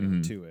ending, you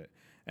know, to it.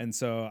 And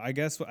so I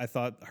guess I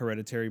thought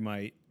Hereditary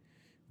might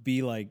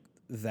be like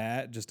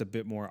that, just a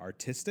bit more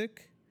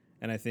artistic.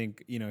 And I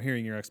think, you know,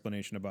 hearing your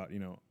explanation about, you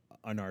know,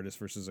 an artist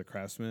versus a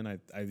craftsman,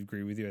 I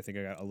agree with you. I think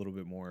I got a little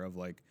bit more of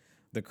like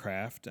the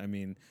craft. I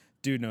mean,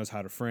 dude knows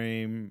how to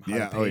frame,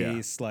 how to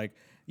pace. Like,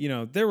 you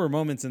know, there were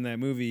moments in that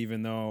movie,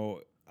 even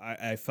though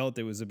I felt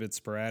it was a bit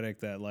sporadic,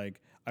 that like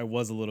I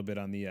was a little bit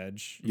on the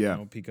edge, you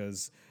know,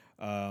 because,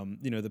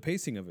 you know, the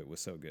pacing of it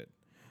was so good.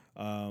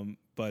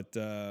 But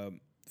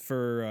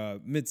for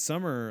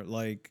MidSommer,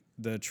 like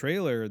the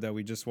trailer that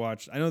we just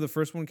watched, I know the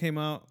first one came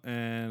out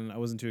and I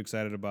wasn't too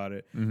excited about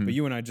it, but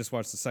you and I just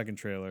watched the second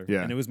trailer,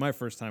 and it was my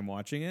first time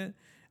watching it,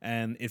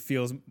 and it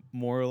feels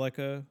more like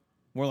a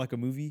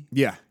movie.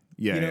 Yeah.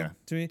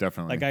 To me,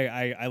 definitely. Like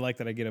I like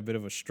that I get a bit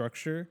of a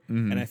structure,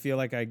 and I feel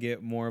like I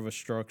get more of a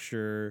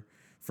structure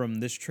from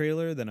this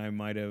trailer than I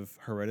might have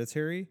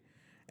Hereditary,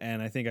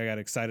 and I think I got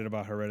excited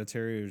about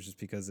Hereditary. It was just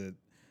because it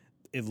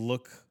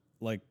looked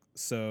like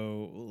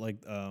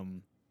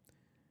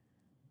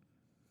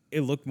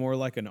it looked more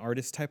like an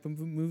artist type of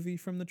movie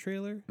from the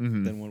trailer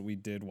than what we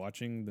did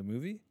watching the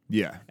movie.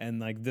 Yeah, and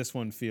like this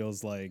one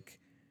feels like,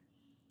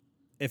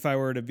 if I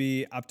were to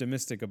be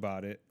optimistic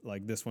about it,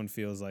 like this one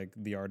feels like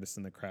the artist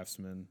and the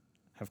craftsman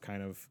have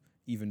kind of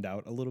evened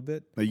out a little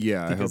bit.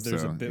 Yeah, because I hope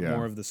there's so. a bit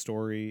more of the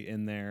story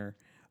in there,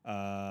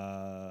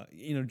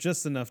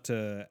 just enough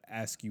to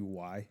ask you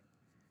why,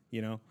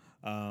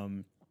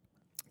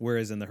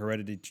 whereas in the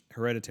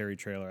Hereditary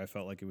trailer, I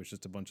felt like it was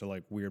just a bunch of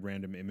like weird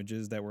random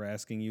images that were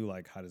asking you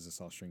like, how does this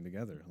all string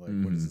together? Like,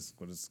 what is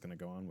this going to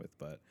go on with?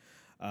 But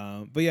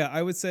yeah,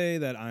 I would say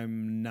that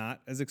I'm not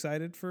as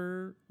excited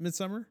for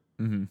MidSommer.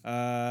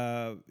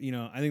 I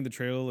think the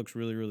trailer looks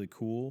really, really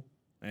cool,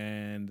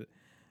 and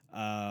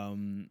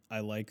I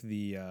like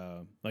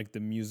the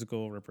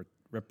musical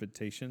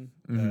repetition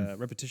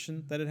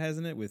that it has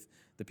in it with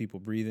the people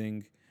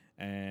breathing,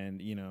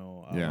 and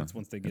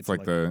once they get it's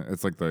like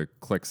the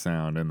click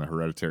sound in the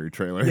Hereditary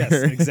trailer. Yes,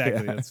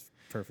 exactly. That's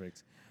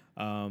perfect.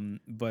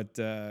 But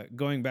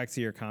going back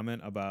to your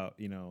comment about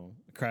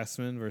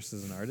craftsman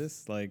versus an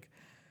artist, like,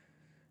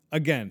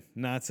 again,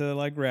 not to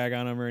like rag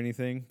on him or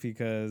anything,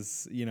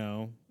 because he's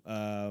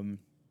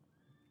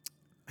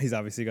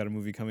obviously got a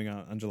movie coming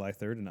out on July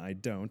 3rd, and I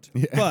don't.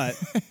 Yeah. But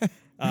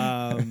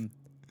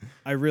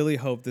I really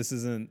hope this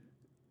isn't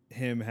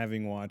him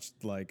having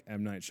watched like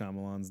M. Night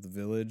Shyamalan's The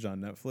Village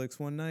on Netflix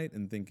one night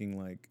and thinking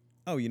like,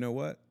 oh, you know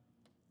what?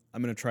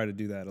 I'm going to try to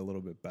do that a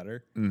little bit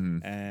better.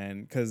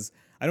 And because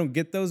I don't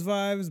get those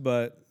vibes,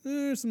 but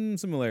there's some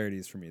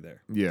similarities for me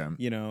there. Yeah.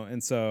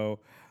 And so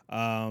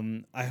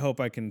I hope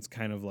I can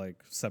kind of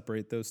like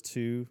separate those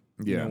two,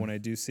 when I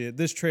do see it.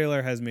 This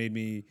trailer has made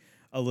me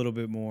a little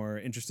bit more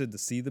interested to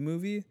see the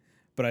movie,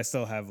 but I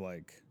still have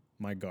like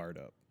my guard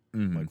up,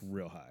 like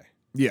real high.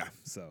 Yeah.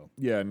 So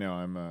yeah, no,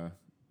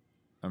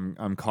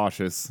 I'm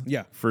cautious.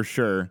 Yeah, for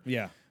sure.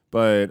 Yeah,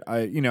 but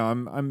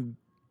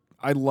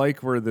I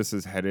like where this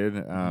is headed.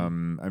 I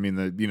mean,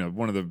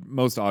 one of the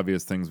most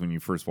obvious things when you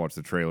first watch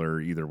the trailer,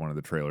 either one of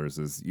the trailers,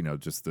 is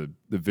just the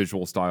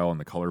visual style and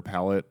the color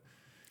palette.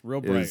 Real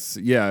bright.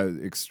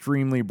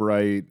 Extremely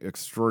bright,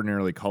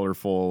 extraordinarily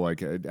colorful,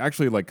 like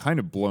actually like kind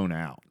of blown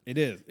out. It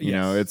is. You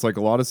know, it's like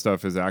a lot of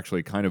stuff is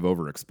actually kind of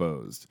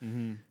overexposed.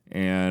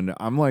 And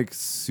I'm like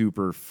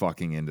super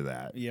fucking into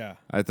that. Yeah.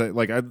 I thought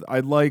like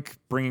I like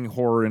bringing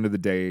horror into the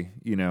day,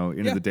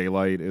 into the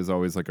daylight is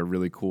always like a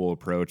really cool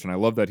approach. And I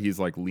love that he's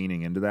like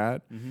leaning into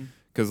that.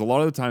 Because a lot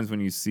of the times when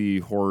you see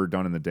horror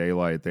done in the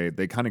daylight,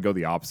 they kind of go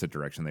the opposite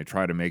direction. They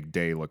try to make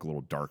day look a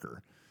little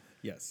darker.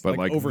 Yes, but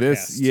like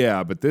overcast.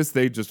 this,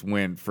 they just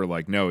went for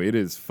like, no, it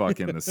is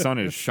fucking, the sun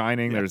is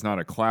shining. There's not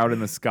a cloud in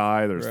the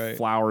sky. There's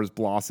flowers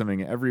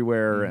blossoming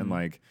everywhere. And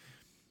like,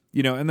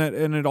 and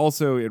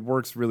it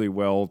works really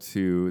well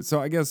too. So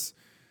I guess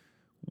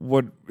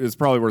what is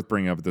probably worth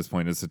bringing up at this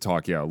point is to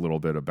talk, a little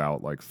bit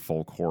about like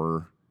folk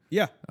horror.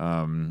 Yeah.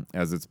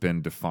 As it's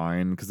been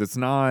defined, because it's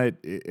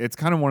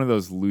kind of one of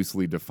those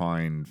loosely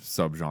defined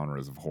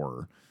subgenres of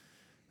horror.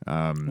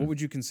 What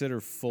would you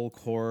consider folk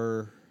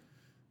horror?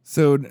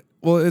 So,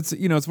 well, it's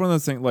one of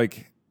those things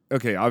like,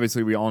 okay,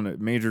 obviously we all know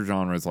major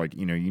genres, like,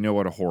 you know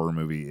what a horror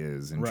movie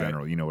is in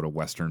general, you know what a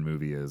Western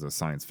movie is, a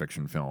science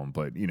fiction film,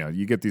 but,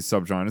 you get these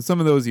subgenres.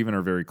 Some of those even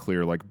are very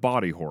clear, like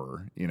body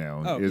horror,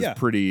 is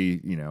pretty,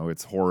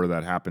 it's horror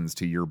that happens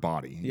to your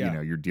body,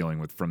 you're dealing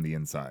with from the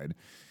inside.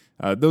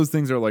 Those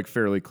things are like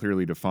fairly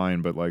clearly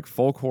defined, but like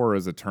folk horror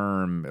as a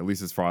term, at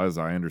least as far as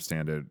I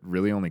understand it,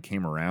 really only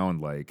came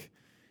around like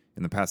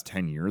in the past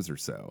 10 years or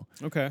so.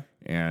 Okay.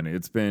 And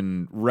it's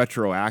been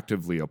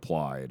retroactively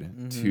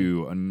applied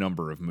to a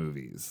number of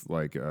movies,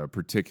 like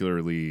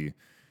particularly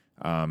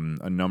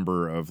a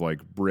number of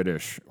like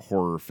British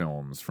horror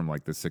films from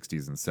like the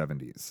 60s and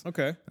 70s.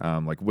 Okay.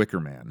 Like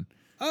Wicker Man.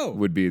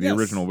 Would be the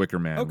original Wicker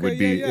Man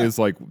is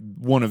like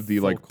one of the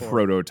folk like horror.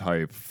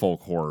 Prototype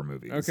folk horror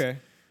movies. Okay.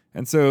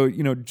 And so,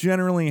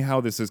 generally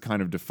how this is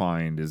kind of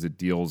defined is it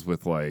deals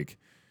with like,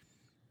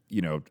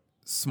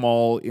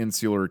 small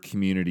insular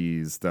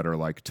communities that are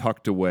like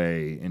tucked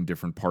away in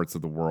different parts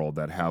of the world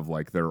that have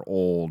like their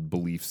old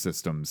belief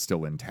systems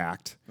still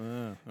intact.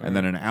 And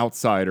then an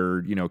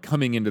outsider,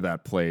 coming into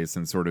that place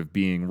and sort of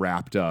being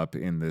wrapped up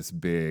in this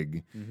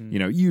big,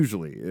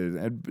 usually.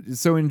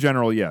 So in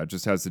general, it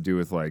just has to do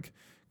with like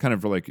kind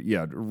of like,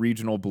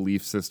 regional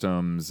belief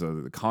systems,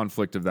 the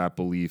conflict of that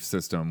belief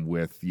system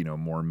with,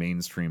 more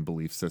mainstream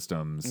belief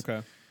systems.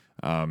 Okay.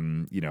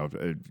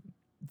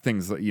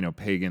 things like,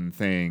 pagan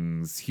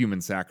things,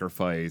 human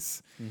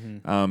sacrifice.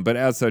 But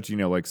as such,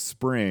 like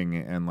spring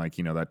and like,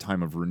 that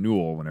time of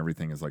renewal when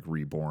everything is like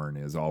reborn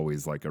is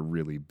always like a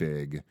really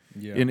big,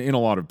 in a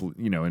lot of,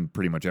 in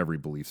pretty much every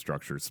belief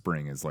structure,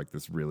 spring is like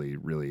this really,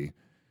 really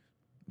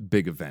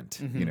big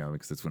event,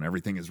 because it's when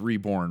everything is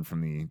reborn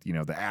from the,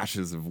 the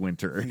ashes of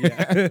winter.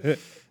 Yeah.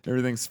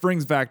 Everything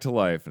springs back to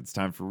life. It's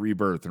time for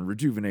rebirth and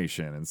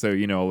rejuvenation. And so,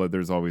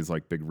 there's always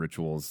like big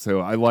rituals. So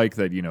I like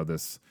that,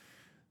 this,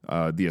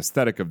 the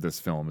aesthetic of this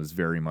film is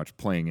very much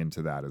playing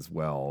into that as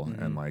well.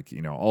 And like,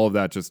 all of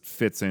that just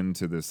fits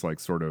into this like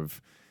sort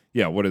of,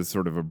 what is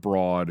sort of a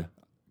broad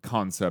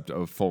concept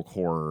of folk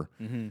horror,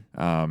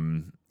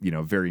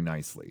 very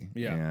nicely.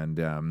 Yeah.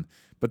 And,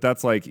 but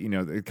that's like,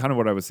 kind of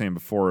what I was saying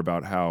before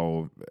about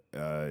how,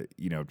 kind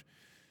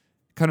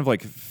of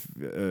like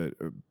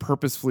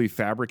purposefully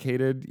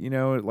fabricated,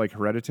 like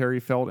Hereditary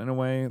felt in a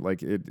way.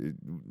 Like it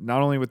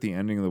not only with the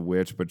ending of The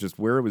Witch, but just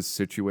where it was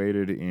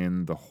situated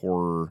in the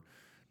horror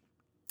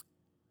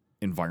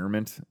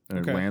environment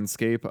and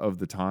landscape of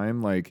the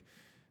time. Like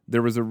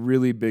there was a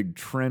really big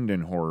trend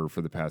in horror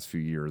for the past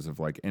few years of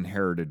like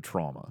inherited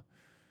trauma.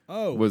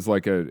 It was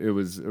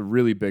a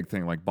really big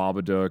thing. Like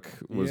Babadook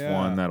was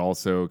one that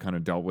also kind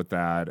of dealt with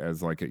that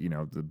as like, the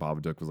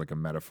Babadook was like a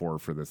metaphor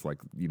for this like,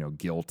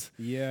 guilt.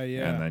 Yeah,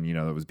 yeah. And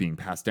then, that was being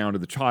passed down to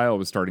the child,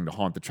 was starting to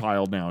haunt the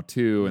child now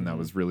too. And that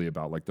was really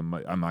about like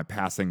am I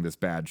passing this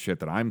bad shit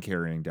that I'm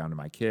carrying down to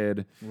my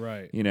kid?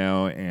 Right.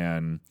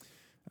 And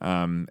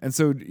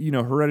so,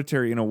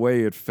 Hereditary in a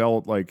way it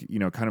felt like,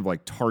 kind of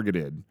like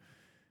targeted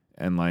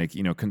and like,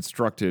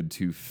 constructed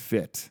to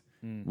fit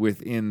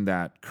within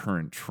that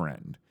current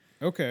trend.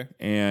 Okay.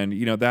 And,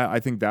 that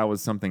I think that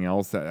was something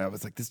else that I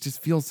was like, this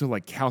just feels so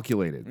like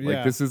calculated. Yeah.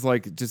 Like this is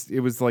like it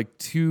was like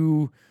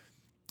too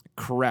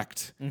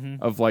correct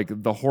of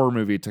like the horror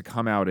movie to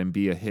come out and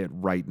be a hit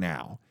right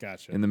now.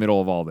 Gotcha. In the middle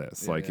of all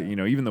this. Yeah, like,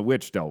 even The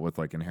Witch dealt with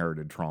like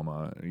inherited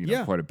trauma,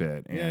 quite a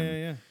bit.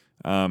 And,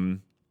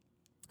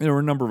 there were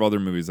a number of other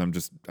movies I'm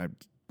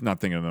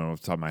not thinking of them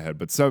off the top of my head,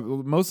 but so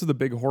most of the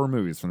big horror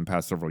movies from the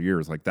past several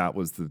years, like that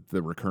was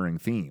the recurring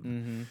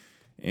theme.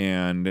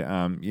 And,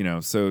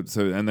 so,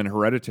 and then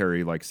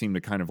Hereditary like seemed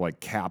to kind of like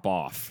cap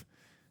off.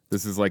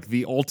 This is like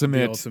the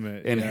ultimate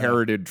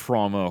inherited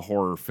trauma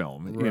horror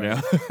film,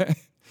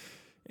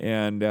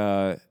 and,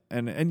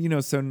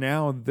 so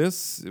now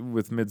this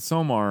with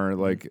MidSommer,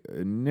 like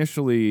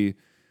initially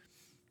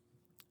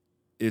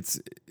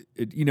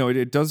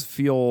it does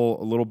feel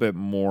a little bit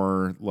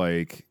more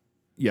like,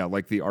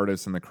 like the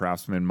artists and the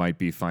craftsmen might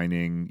be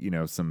finding,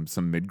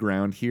 some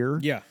mid-ground here.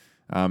 Yeah.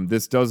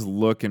 This does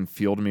look and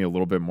feel to me a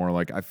little bit more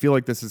like, I feel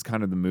like this is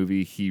kind of the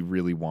movie he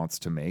really wants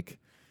to make.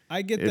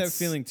 I get that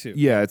feeling too.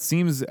 Yeah, it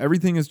seems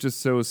everything is just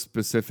so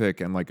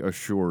specific and like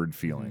assured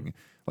feeling.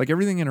 Like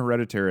everything in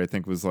Hereditary, I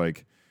think was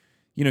like,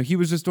 he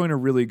was just doing a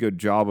really good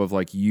job of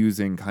like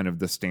using kind of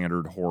the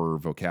standard horror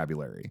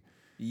vocabulary.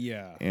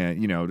 Yeah.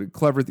 And,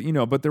 clever,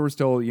 but there were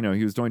still,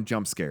 he was doing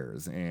jump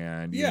scares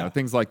and,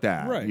 things like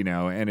that, right.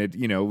 And it,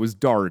 it was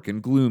dark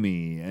and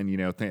gloomy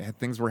and,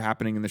 things were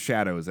happening in the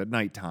shadows at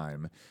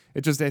nighttime.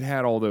 It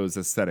had all those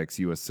aesthetics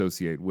you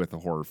associate with a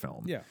horror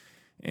film. Yeah.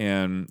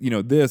 And,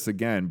 this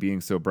again,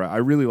 being so bright, I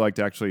really liked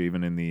actually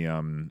even in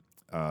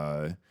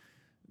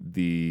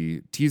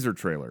the teaser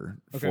trailer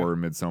for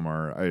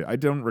MidSommer. I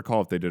don't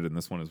recall if they did it in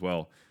this one as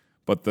well.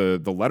 But the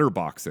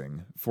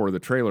letterboxing for the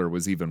trailer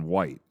was even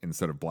white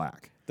instead of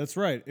black. That's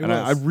right.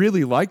 I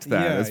really liked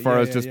that as far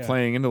as just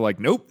playing into like,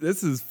 nope,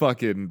 this is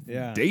fucking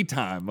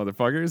daytime,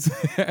 motherfuckers.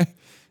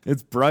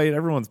 It's bright.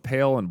 Everyone's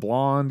pale and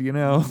blonde,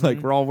 like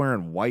we're all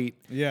wearing white.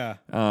 Yeah.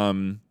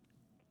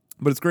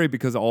 But it's great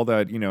because all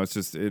that, it's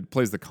just, it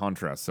plays the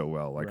contrast so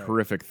well. Like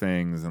horrific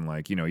things and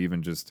like,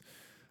 even just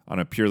on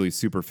a purely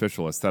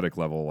superficial aesthetic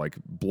level, like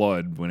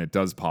blood, when it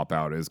does pop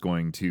out, is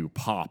going to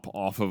pop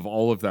off of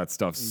all of that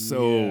stuff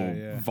so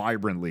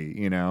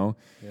vibrantly,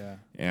 Yeah.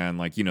 And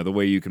like, the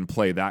way you can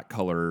play that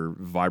color,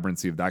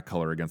 vibrancy of that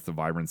color against the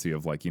vibrancy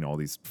of like, all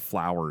these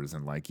flowers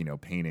and like,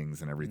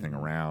 paintings and everything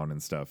around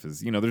and stuff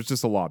is, there's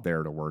just a lot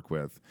there to work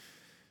with.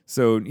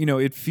 So,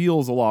 it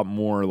feels a lot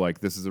more like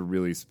this is a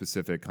really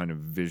specific kind of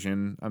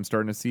vision I'm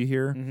starting to see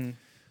here.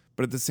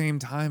 But at the same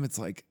time, it's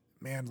like,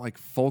 man, like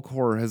folk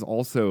horror has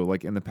also,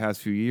 like in the past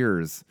few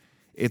years,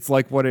 it's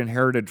like what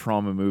inherited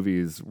trauma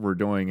movies were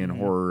doing in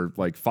horror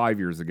like 5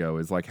 years ago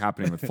is like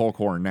happening with folk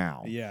horror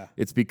now. Yeah.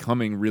 It's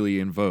becoming really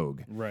in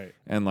vogue. Right.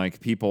 And like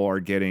people are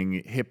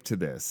getting hip to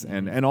this.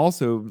 And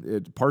also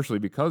it partially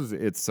because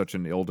it's such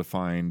an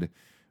ill-defined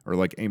or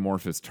like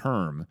amorphous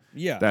term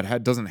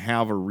that doesn't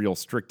have a real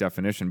strict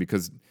definition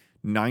because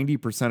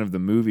 90% of the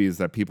movies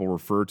that people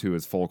refer to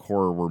as folk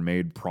horror were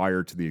made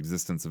prior to the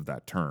existence of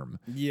that term.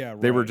 Yeah,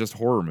 right. They were just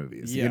horror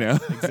movies,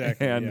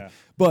 Exactly.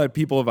 But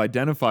people have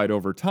identified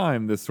over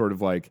time this sort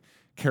of like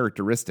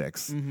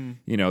characteristics,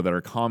 that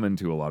are common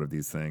to a lot of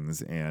these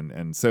things.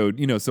 And so,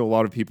 so a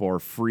lot of people are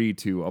free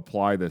to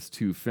apply this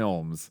to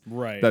films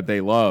that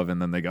they love.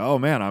 And then they go, oh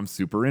man, I'm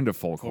super into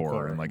folk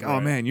horror. And like, oh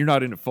man, you're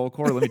not into folk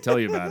horror? Let me tell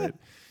you about it.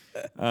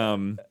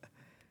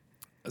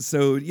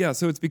 So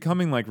it's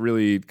becoming like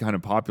really kind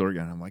of popular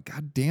again. I'm like,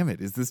 God damn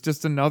it. Is this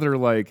just another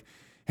like,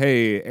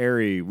 hey,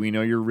 Ari, we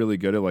know you're really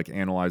good at like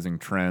analyzing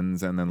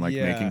trends and then like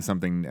making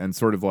something and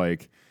sort of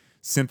like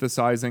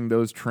synthesizing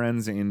those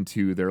trends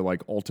into their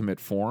like ultimate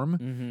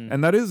form.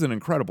 And that is an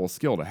incredible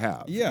skill to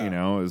have,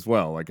 as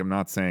well. Like, I'm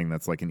not saying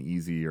that's like an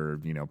easy or,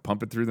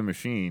 pump it through the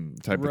machine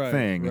type of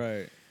thing.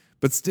 Right.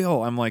 But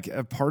still, I'm like,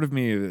 a part of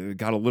me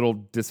got a little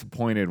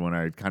disappointed when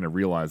I kind of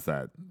realized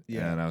that.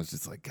 Yeah. And I was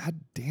just like, God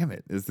damn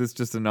it. Is this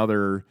just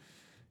another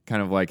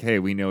kind of like, hey,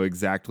 we know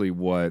exactly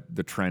what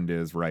the trend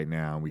is right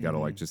now. We got to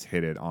like just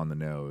hit it on the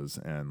nose.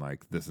 And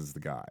like, this is the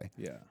guy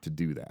to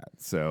do that.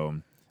 So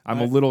I'm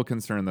a little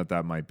concerned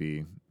that might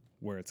be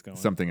where it's going.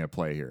 Something at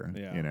play here,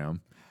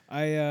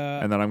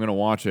 And then I'm going to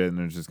watch it and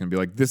it's just going to be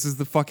like, this is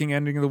the fucking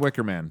ending of The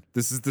Wicker Man.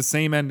 This is the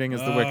same ending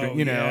as The Wicker,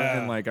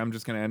 and like, I'm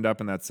just going to end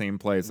up in that same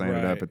place I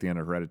ended up at the end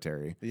of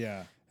Hereditary.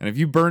 Yeah. And if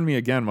you burn me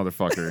again,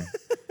 motherfucker.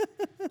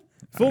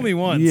 Fool me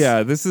once.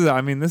 Yeah, this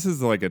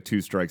is like a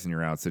 2 strikes and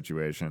you're out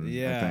situation,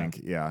 I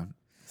think. Yeah.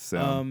 So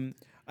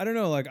I don't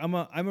know, like I'm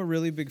a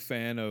really big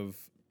fan of,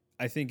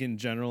 I think in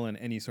general in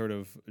any sort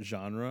of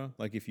genre,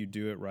 like if you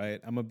do it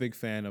right, I'm a big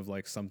fan of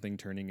like something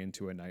turning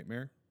into a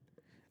nightmare.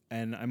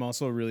 And I'm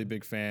also a really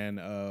big fan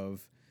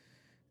of,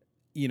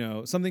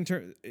 something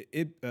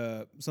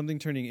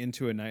turning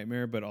into a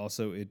nightmare, but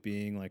also it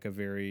being like a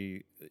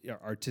very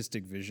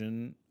artistic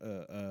vision,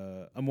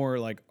 a more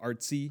like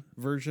artsy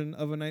version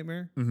of a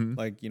nightmare.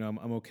 Like,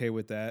 I'm okay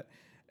with that.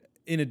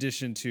 In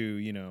addition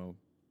to,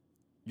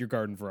 your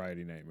garden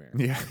variety nightmare,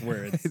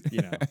 where it's,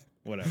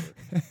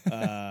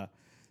 whatever.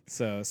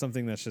 So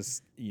something that's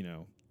just,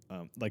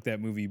 like that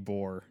movie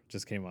Boar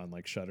just came on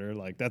like Shudder,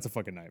 like that's a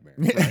fucking nightmare.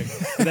 Right?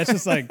 That's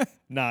just like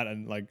not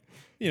like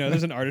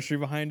there's an artistry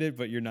behind it,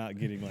 but you're not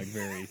getting like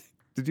very.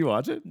 Did you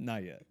watch it?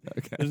 Not yet.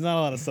 Okay. There's not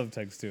a lot of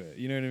subtext to it.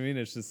 You know what I mean?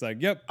 It's just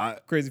like,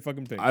 crazy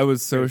fucking thing. I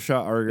was so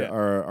shocked.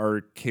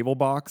 Our cable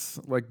box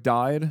like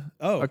died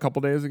a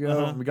couple days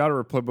ago. We got to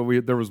replace,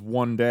 but there was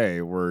one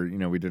day where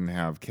we didn't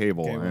have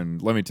cable.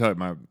 And let me tell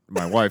you,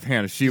 my wife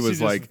Hannah, she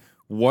was like,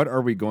 "What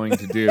are we going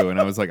to do?" And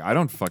I was like, "I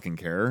don't fucking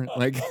care."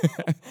 Like.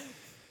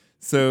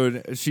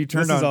 So she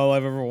turned this on. Is all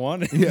I've ever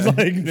wanted. Yeah,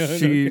 like,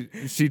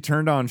 she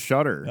turned on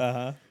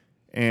Shudder,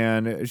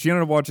 and she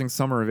ended up watching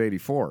Summer of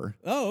 '84.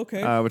 Oh,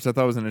 okay. Which I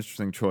thought was an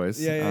interesting choice.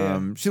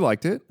 Yeah. She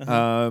liked it,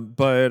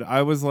 but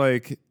I was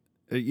like,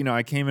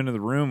 I came into the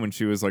room when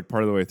she was like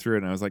part of the way through it,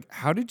 and I was like,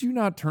 "How did you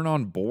not turn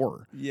on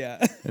Boar?"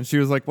 Yeah. And she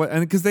was like, "What?"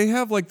 And because they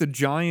have like the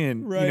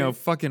giant,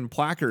 fucking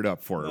placard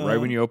up for it, right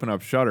when you open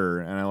up Shudder,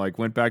 and I like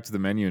went back to the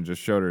menu and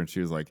just showed her, and she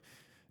was like,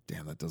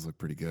 "Damn, that does look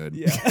pretty good."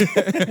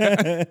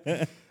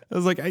 Yeah. I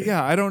was like,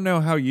 I don't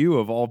know how you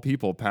of all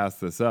people passed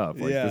this up.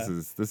 Like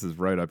this is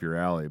right up your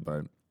alley.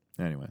 But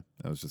anyway,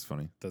 that was just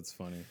funny. That's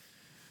funny.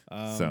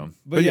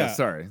 But yeah,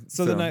 sorry.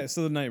 So the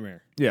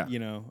nightmare. Yeah.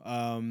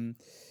 To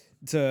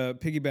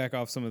piggyback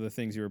off some of the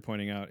things you were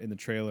pointing out in the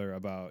trailer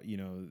about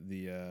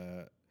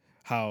the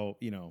how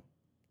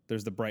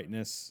there's the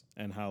brightness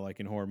and how like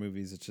in horror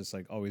movies it's just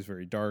like always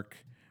very dark,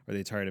 or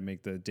they try to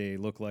make the day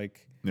look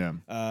like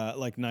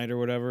like night or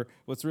whatever.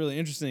 What's really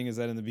interesting is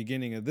that in the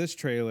beginning of this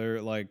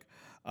trailer, like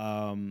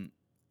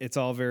it's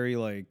all very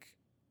like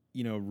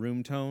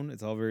room tone.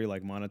 It's all very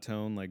like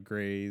monotone, like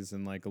grays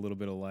and like a little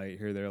bit of light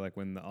here or there, like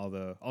when all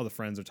the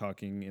friends are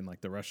talking in like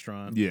the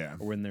restaurant,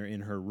 or when they're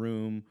in her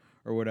room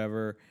or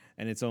whatever.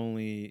 And it's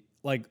only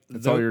like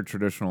it's all your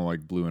traditional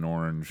like blue and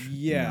orange,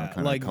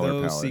 like color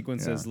those palette.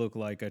 sequences look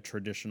like a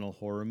traditional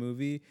horror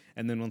movie.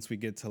 And then once we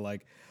get to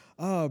like,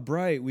 oh,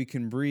 bright, we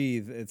can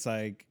breathe, it's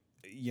like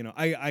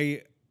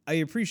I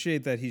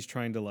appreciate that he's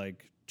trying to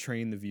like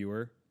train the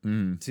viewer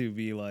to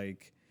be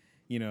like,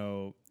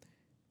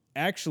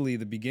 actually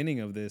the beginning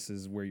of this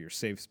is where your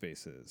safe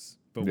space is,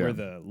 but where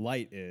the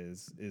light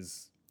is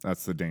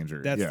that's the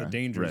danger. That's the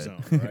danger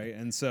zone, right?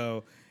 And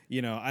so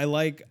I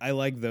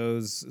like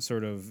those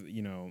sort of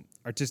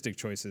artistic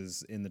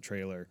choices in the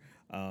trailer,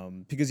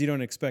 because you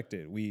don't expect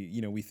it.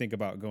 We think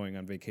about going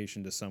on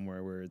vacation to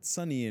somewhere where it's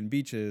sunny and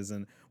beaches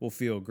and we'll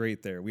feel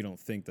great there. We don't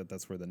think that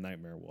that's where the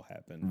nightmare will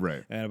happen,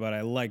 right? But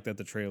I like that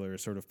the trailer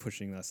is sort of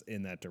pushing us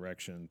in that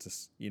direction to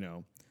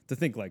to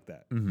think like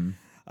that.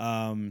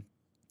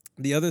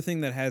 The other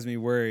thing that has me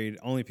worried,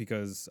 only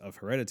because of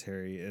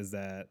Hereditary, is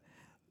that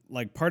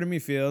like part of me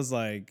feels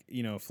like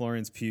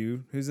Florence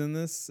Pugh, who's in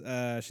this,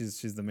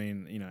 she's the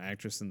main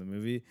actress in the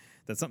movie,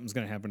 that something's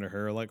gonna happen to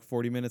her like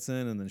 40 minutes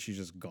in, and then she's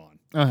just gone.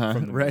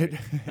 From the right.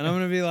 movie. And I'm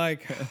gonna be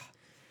like,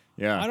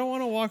 I don't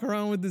want to walk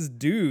around with this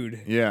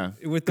dude. Yeah,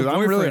 with the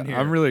boyfriend here.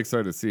 I'm really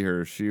excited to see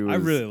her. She was. I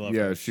really love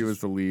her. Yeah, she was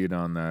the lead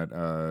on that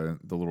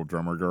the little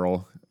drummer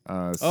girl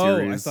series.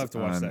 I still have to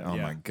watch that. Oh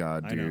my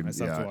god, dude! I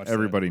still have to watch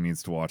everybody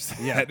needs to watch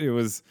that. Yeah, it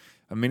was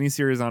a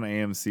miniseries on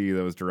AMC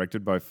that was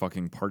directed by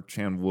fucking Park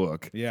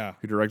Chan-wook. Yeah,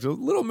 who directed a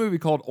little movie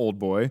called Old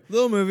Boy.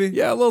 Little movie.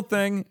 Yeah, a little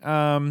thing.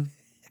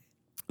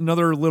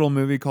 Another little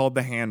movie called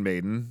The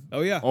Handmaiden.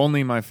 Oh yeah,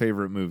 only my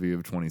favorite movie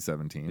of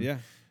 2017. Yeah.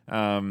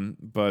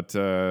 But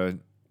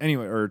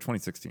anyway, or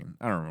 2016.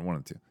 I don't remember, one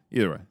of the two.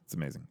 Either way, it's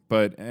amazing.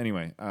 But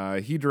anyway,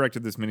 he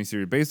directed this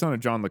miniseries based on a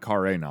John le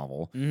Carré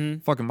novel.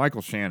 Fucking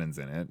Michael Shannon's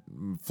in it.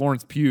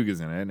 Florence Pugh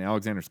is in it. And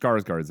Alexander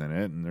Skarsgård's in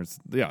it. And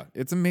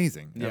it's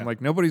amazing. Yeah. And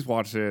like nobody's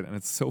watched it, and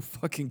it's so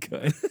fucking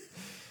good.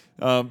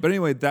 But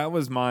anyway, that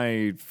was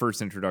my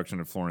first introduction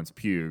to Florence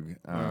Pugh.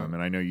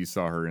 And I know you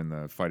saw her in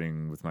the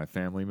Fighting with My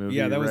Family movie.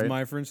 Yeah, that was right?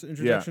 my first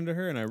introduction to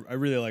her, and I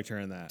really liked her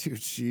in that.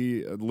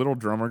 Dude, Little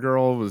Drummer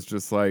Girl was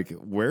just like,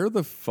 where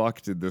the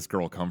fuck did this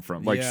girl come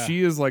from? Like,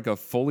 she is like a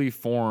fully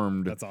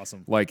formed, that's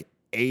awesome, like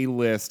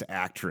A-list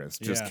actress.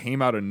 Just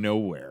came out of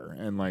nowhere,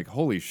 and like,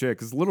 holy shit!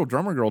 Because Little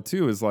Drummer Girl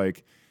too is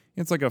like,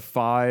 it's like a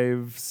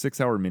 5-6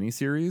 hour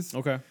miniseries.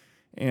 Okay.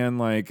 And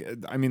like,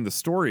 I mean, the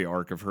story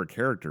arc of her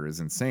character is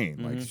insane.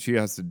 Like, she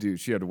had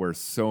to wear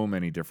so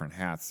many different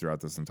hats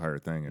throughout this entire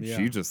thing, and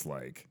she just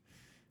like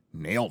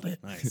nailed it.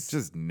 Nice.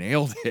 Just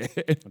nailed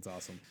it. That's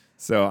awesome.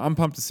 So I'm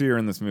pumped to see her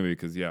in this movie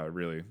because I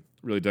really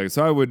dug it.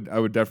 So I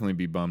would definitely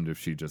be bummed if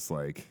she just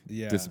like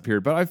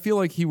disappeared. But I feel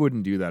like he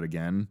wouldn't do that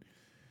again.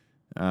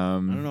 I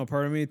don't know.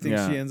 Part of me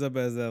thinks she ends up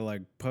as that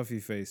like puffy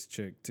face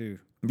chick too.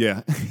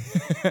 Yeah.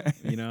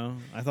 You know,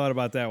 I thought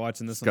about that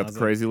watching this She's one. got the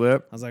crazy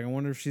lip. I was like, I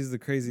wonder if she's the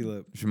crazy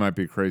lip. She might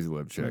be a crazy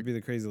lip chick. She might be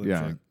the crazy lip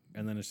chick.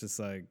 And then it's just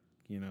like,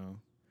 you know,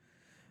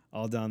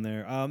 all down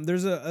there.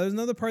 There's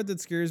another part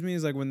that scares me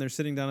is like when they're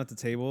sitting down at the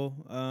table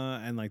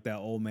and like that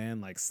old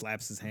man like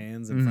slaps his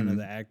hands in front of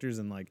the actors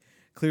and like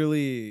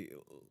clearly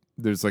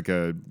there's like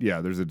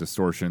there's a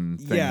distortion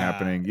thing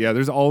happening. Yeah,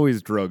 there's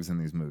always drugs in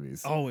these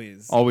movies.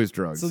 Always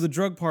drugs. So the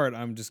drug part,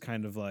 I'm just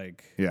kind of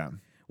like,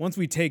 once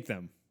we take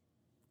them,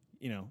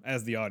 you know,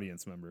 as the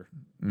audience member,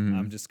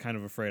 I'm just kind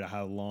of afraid of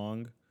how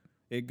long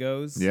it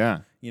goes.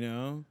 Yeah. You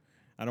know,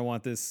 I don't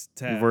want this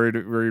to have... worried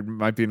it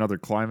might be another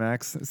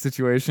climax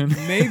situation.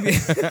 Maybe.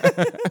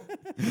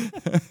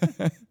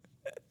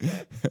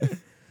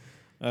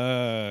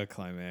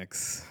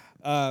 Climax.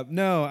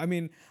 No, I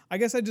mean, I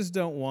guess I just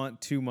don't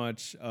want too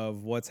much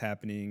of what's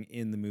happening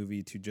in the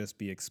movie to just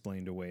be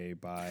explained away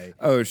by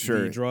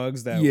the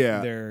drugs that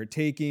they're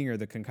taking or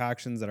the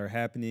concoctions that are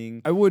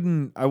happening. I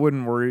wouldn't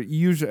worry.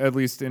 Usually, at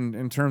least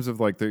in terms of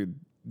like the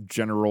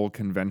general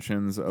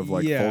conventions of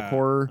like folk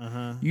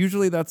horror,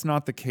 usually that's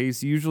not the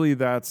case. Usually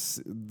that's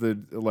the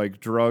like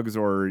drugs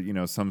or, you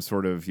know, some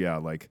sort of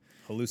like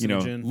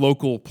hallucinogen,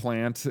 local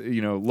plant,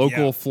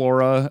 local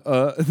flora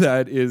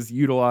that is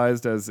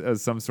utilized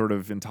as some sort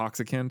of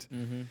intoxicant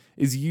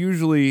is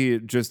usually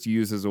just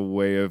used as a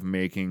way of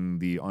making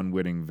the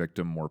unwitting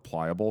victim more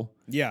pliable.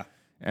 Yeah.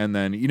 And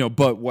then,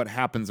 but what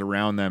happens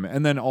around them,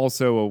 and then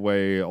also a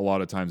way a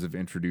lot of times of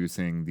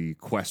introducing the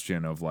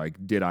question of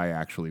like, did I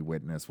actually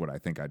witness what I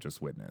think I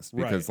just witnessed?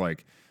 Because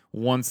like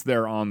once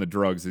they're on the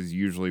drugs is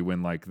usually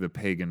when like the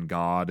pagan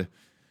god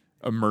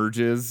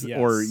emerges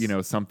or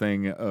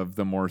something of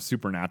the more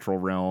supernatural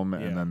realm,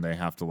 and then they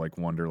have to like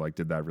wonder like,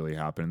 did that really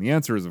happen? And the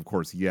answer is of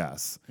course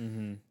yes.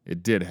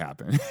 It did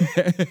happen.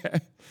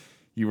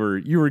 You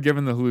were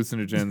given the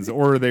hallucinogens,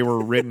 or they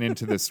were written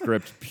into the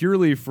script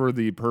purely for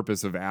the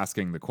purpose of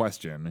asking the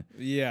question.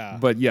 Yeah,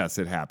 but yes,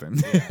 it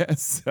happened.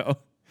 So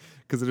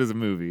because it is a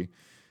movie.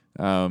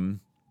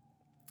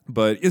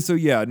 But so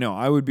no,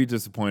 I would be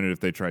disappointed if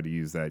they tried to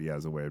use that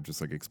as a way of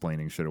just like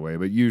explaining shit away.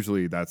 But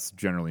usually that's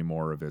generally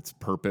more of its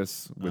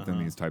purpose within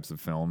these types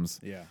of films.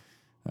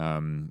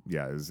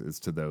 Is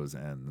to those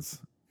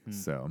ends.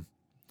 So,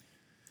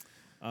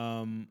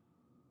 one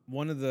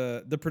of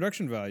the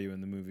production value in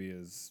the movie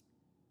is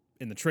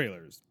in the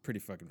trailer is pretty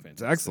fucking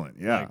fantastic. It's excellent.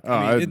 Yeah, like,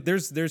 I mean,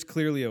 there's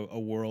clearly a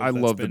world. I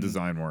love the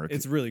design work.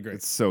 It's really great.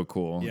 It's so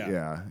cool.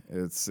 Yeah.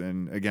 It's,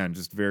 and again,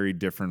 just very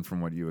different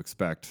from what you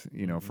expect,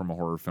 from a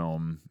horror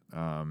film.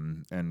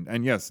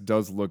 And yes,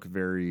 does look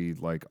very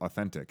like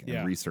authentic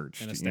and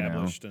researched and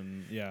established,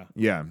 and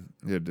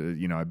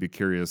I'd be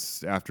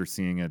curious after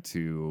seeing it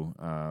to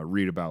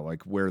read about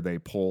like where they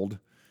pulled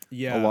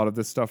a lot of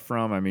this stuff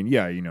from. I mean,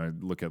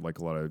 look at like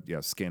a lot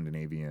of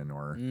Scandinavian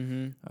or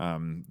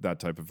that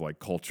type of like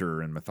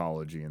culture and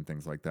mythology and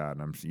things like that.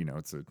 And I'm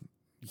it's a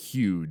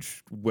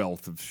huge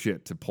wealth of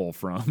shit to pull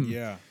from.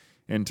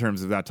 In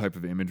terms of that type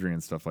of imagery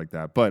and stuff like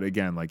that. But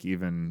again, like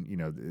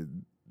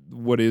even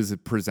what is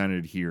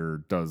presented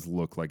here does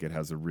look like it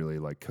has a really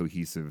like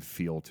cohesive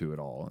feel to it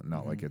all, and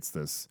not like it's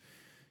this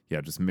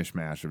just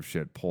mishmash of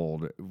shit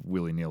pulled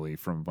willy-nilly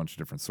from a bunch of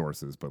different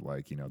sources, but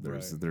like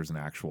there's an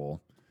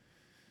actual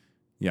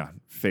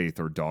faith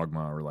or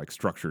dogma or like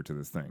structure to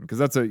this thing, because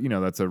that's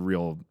a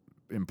real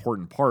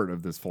important part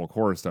of this folk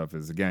horror stuff.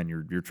 Is again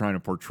you're trying to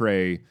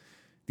portray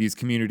these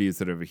communities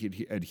that have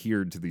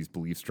adhered to these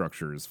belief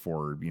structures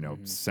for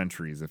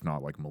centuries, if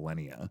not like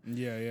millennia.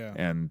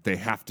 And they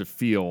have to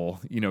feel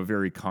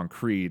very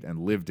concrete and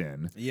lived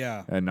in.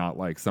 And not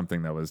like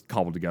something that was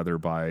cobbled together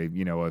by a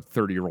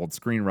 30-year-old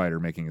screenwriter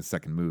making a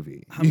second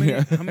movie. How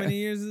many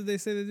years did they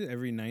say they did?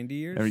 Every 90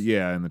 years?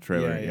 In the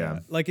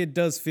trailer. Like it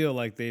does feel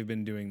like they've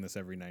been doing this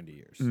every 90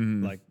 years.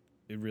 Like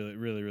it really,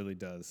 really, really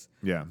does.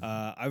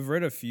 I've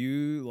read a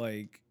few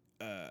like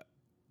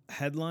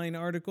headline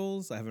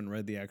articles. I haven't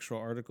read the actual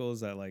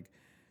articles that like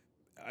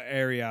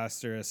Ari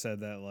Aster has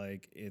said that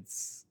like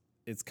it's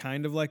it's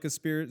kind of like a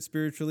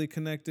spiritually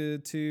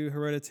connected to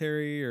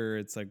Hereditary, or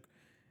it's like,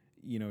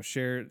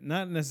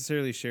 not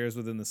necessarily shares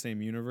within the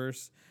same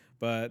universe,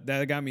 but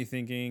that got me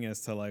thinking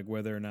as to like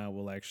whether or not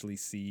we'll actually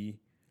see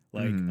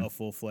like a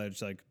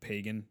full-fledged like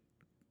pagan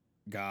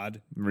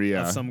god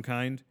of some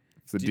kind.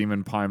 The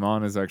demon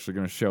Paimon is actually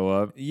going to show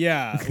up.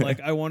 Yeah, like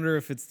I wonder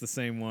if it's the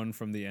same one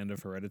from the end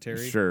of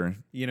Hereditary. Sure.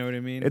 You know what I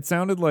mean? It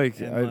sounded like,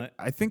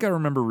 I think I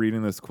remember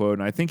reading this quote,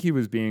 and I think he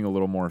was being a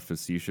little more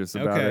facetious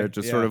about it.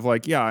 Just sort of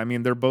like, yeah, I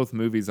mean, they're both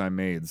movies I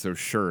made, so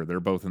sure, they're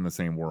both in the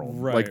same world.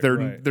 Right, like,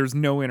 there's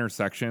no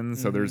intersection,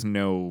 so there's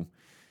no,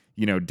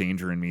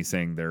 danger in me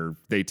saying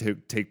they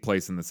take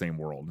place in the same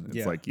world.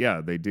 It's like,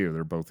 yeah, they do.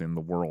 They're both in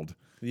the world.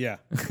 Yeah.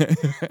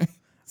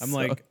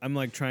 I'm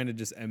like trying to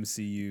just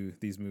MCU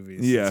these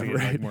movies. Yeah, to get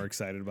like more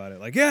excited about it.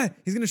 Like, yeah,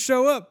 he's gonna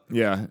show up.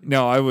 Yeah,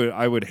 no, I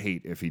would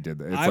hate if he did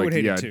that. It's I like, would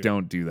hate yeah, it too.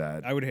 don't do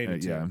that. I would hate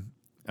it too.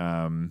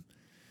 Yeah,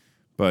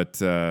 but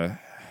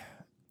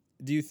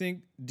do you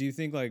think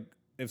like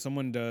if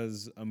someone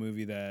does a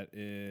movie that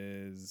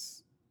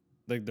is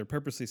like they're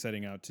purposely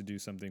setting out to do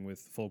something with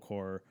folk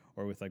horror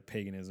or with like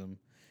paganism,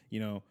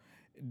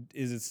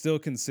 is it still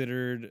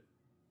considered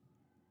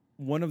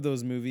one of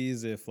those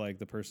movies if like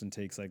the person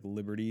takes like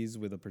liberties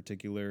with a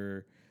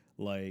particular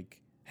like,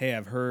 hey,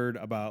 I've heard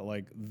about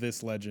like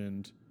this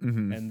legend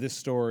and this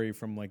story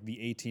from like the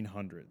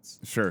 1800s.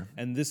 Sure.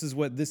 And this is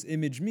what this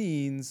image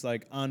means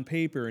like on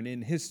paper and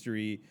in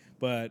history,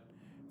 but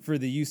for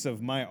the use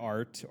of my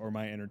art or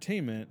my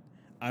entertainment,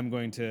 I'm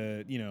going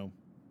to,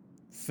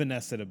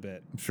 finesse it a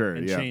bit. Sure.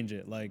 And change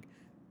it. Like,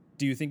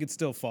 do you think it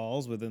still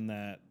falls within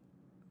that,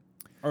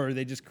 or are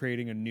they just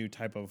creating a new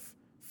type of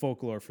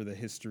folklore for the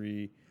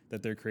history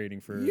that they're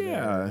creating for?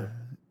 I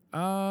don't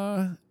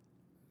know.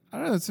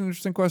 That's an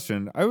interesting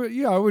question. I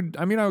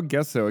would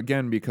guess so.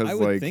 Again, because I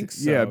would think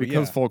so,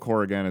 because folk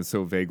horror again is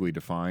so vaguely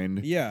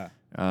defined. Yeah.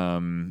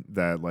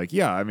 That like,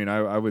 yeah, I mean,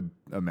 I would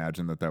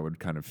imagine that would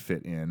kind of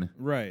fit in.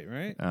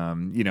 Right.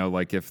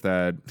 Like if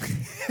that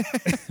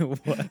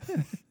What?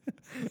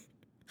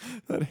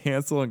 that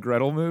Hansel and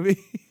Gretel movie.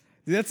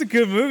 That's a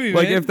good movie,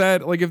 like man.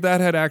 if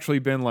that had actually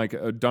been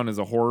like done as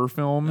a horror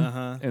film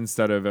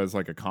instead of as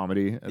like a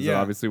comedy, as it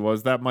obviously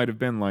was, that might have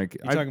been like.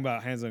 You're talking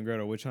about Hansel and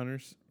Gretel Witch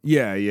Hunters?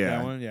 Yeah.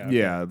 That one? Yeah.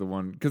 Yeah, the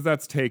one, because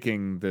that's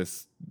taking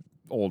this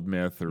old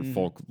myth or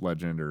folk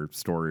legend or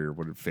story or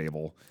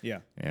fable,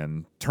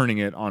 and turning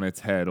it on its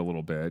head a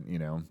little bit.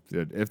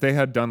 If they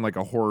had done like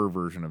a horror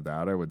version of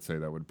that, I would say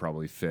that would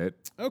probably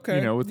fit.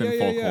 Okay. Within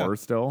folk horror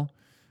still.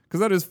 Because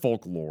that is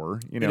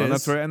folklore, and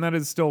that's where, and that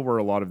is still where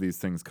a lot of these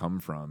things come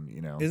from,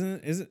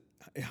 Is it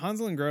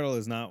Hansel and Gretel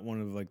is not one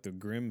of like the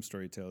Grimm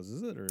story tales,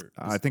 is it? Or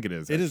I think it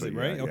is. It actually, is,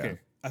 right? Yeah, okay, yeah.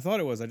 I thought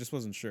it was. I just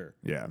wasn't sure.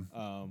 Yeah.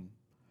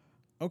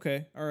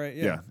 Okay. All right.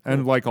 Yeah. Yeah. Cool.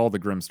 And like all the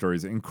Grimm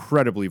stories,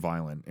 incredibly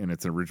violent in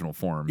its original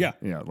form. Yeah.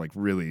 Yeah. Like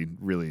really,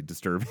 really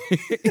disturbing.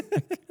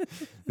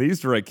 They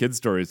used to write kids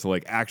stories to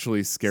like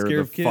actually scare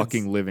the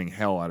fucking living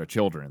hell out of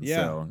children. Yeah.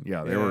 So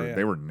yeah,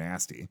 they were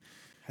nasty.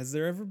 Has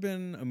there ever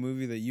been a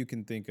movie that you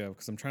can think of?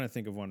 Because I'm trying to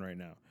think of one right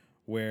now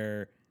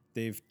where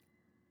they've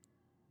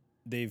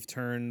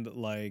turned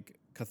like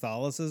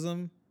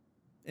Catholicism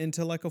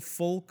into like a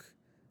folk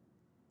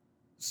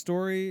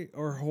story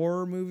or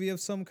horror movie of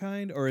some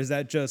kind, or is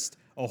that just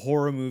a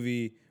horror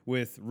movie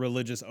with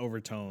religious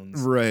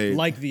overtones, right?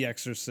 Like The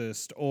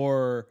Exorcist,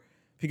 or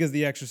because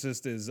The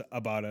Exorcist is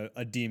about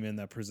a demon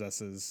that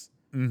possesses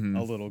a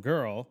little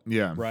girl,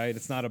 right?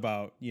 It's not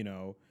about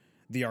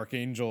the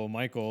Archangel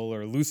Michael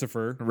or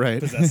Lucifer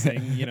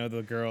possessing,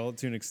 the girl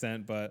to an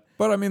extent, but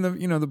I mean,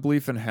 the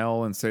belief in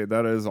hell and say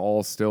that is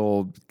all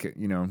still,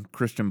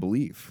 Christian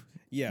belief.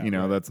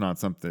 Yeah. That's not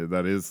something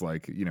that is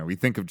like, we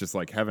think of just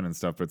like heaven and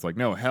stuff, but it's like,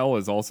 no, hell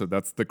is also,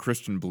 that's the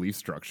Christian belief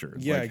structure.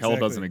 Yeah, like hell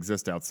doesn't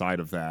exist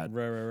outside of that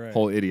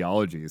whole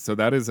ideology. So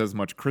that is as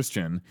much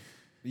Christian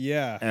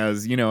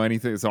as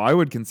anything. So I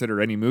would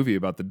consider any movie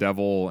about the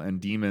devil and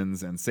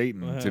demons and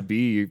Satan to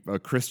be a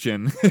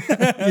Christian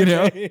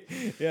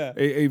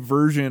a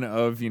version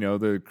of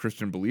that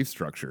Christian belief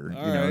structure.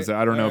 So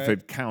I don't know if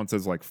it counts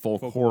as like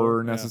folk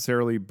horror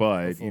necessarily,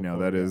 but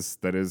that is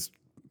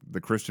the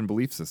Christian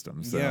belief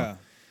system. So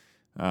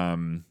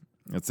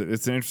it's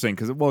interesting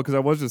because I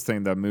was just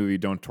saying that movie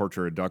Don't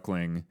Torture a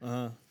Duckling.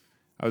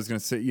 I was going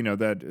to say,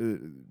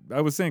 that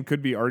I was saying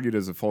could be argued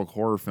as a folk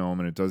horror film,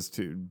 and it does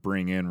to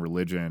bring in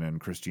religion and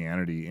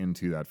Christianity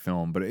into that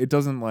film, but it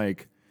doesn't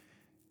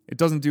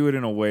do it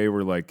in a way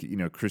where like,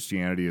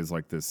 Christianity is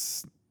like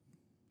this,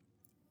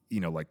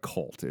 like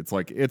cult. It's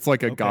like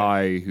a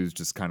guy who's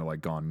just kind of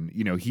like gone,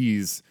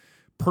 he's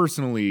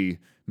personally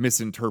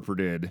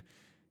misinterpreted,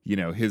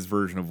 his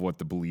version of what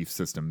the belief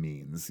system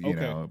means,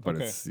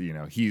 but it's,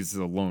 he's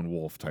a lone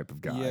wolf type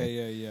of guy.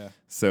 Yeah.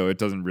 So it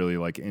doesn't really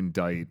like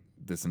indict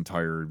this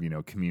entire,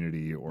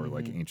 community or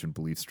like ancient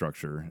belief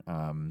structure.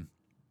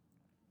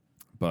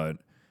 But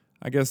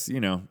I guess, I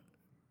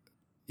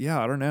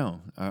don't know.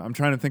 I'm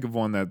trying to think of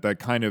one that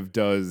kind of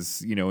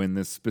does, in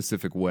this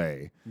specific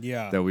way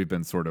that we've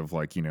been sort of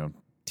like,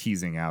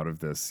 teasing out of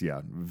this,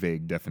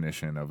 vague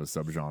definition of a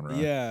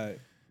subgenre. Yeah.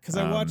 Because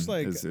I watched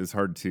like is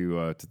hard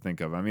to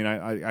think of. I mean,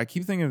 I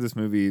keep thinking of this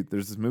movie.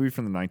 There's this movie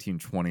from the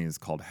 1920s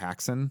called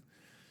Haxan.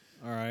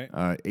 all right.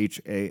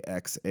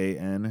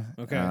 Haxan.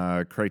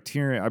 Okay.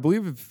 Criterion. I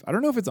believe. I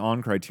don't know if it's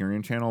on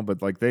Criterion Channel,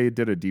 but like they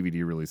did a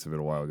DVD release of it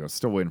a while ago.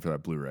 Still waiting for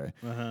that Blu-ray.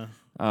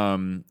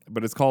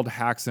 But it's called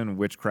Haxan: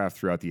 Witchcraft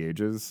Throughout the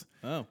Ages.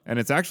 Oh. And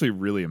it's actually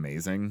really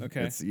amazing.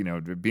 Okay. It's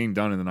being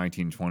done in the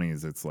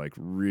 1920s. It's like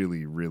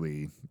really,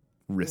 really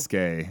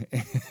risque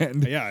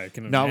and Yeah, I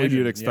can not what you'd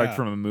imagine. expect Yeah.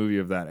 from a movie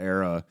of that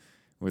era.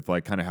 With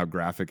like kind of how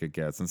graphic it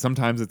gets, and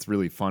sometimes it's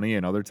really funny,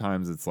 and other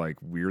times it's like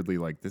weirdly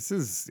like this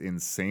is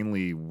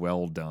insanely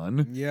well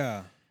done.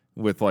 Yeah.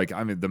 With like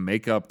the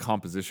makeup,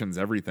 compositions,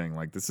 everything.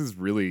 Like this is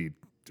really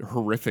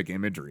horrific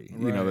imagery,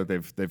 Right.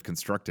 that they've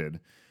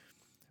constructed.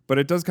 But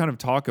it does kind of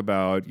talk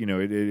about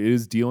it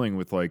is dealing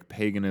with like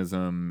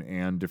paganism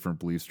and different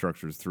belief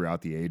structures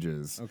throughout the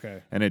ages.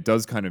 Okay. And it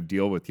does kind of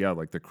deal with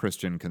like the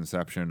Christian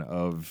conception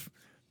of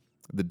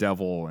the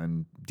devil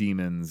and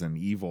demons and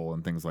evil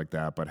and things like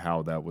that, but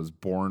how that was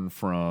born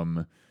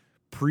from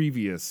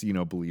previous,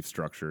 belief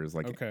structures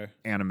like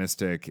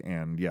animistic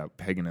and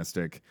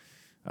paganistic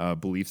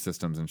belief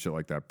systems and shit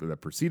like that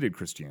preceded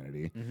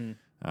Christianity.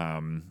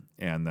 And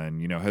then,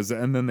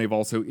 and then they've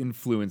also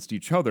influenced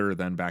each other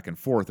then back and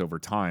forth over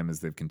time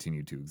as they've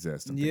continued to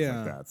exist and things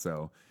like that.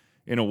 So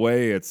in a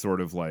way, it's sort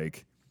of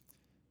like,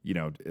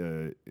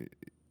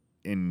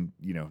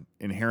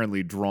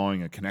 inherently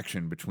drawing a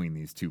connection between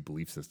these two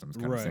belief systems,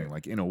 kind of saying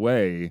like in a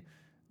way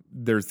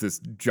there's this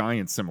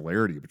giant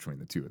similarity between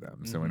the two of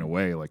them. So in a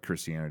way, like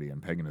Christianity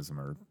and paganism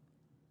are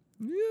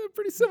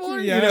pretty similar,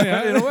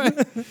 in a way.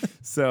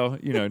 So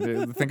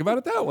think about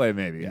it that way,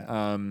 maybe.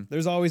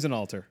 There's always an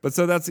altar. But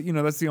so that's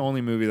that's the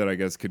only movie that I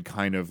guess could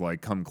kind of like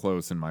come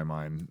close in my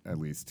mind, at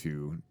least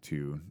to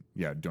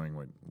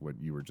doing what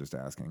you were just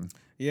asking.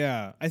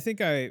 Yeah, I think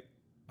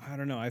I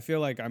don't know. I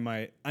feel like I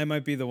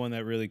might be the one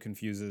that really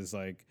confuses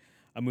like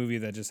a movie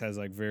that just has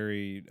like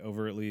very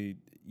overtly,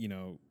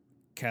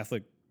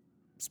 Catholic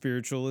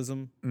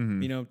spiritualism,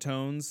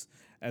 tones,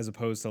 as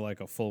opposed to like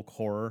a folk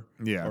horror,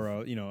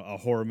 or a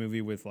horror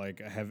movie with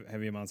like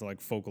heavy amounts of like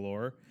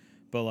folklore.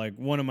 But like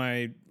one of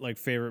my like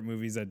favorite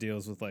movies that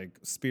deals with like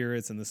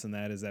spirits and this and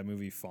that is that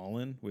movie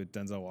Fallen with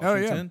Denzel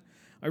Washington.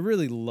 I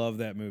really love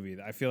that movie.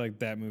 I feel like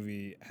that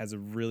movie has a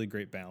really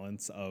great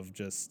balance of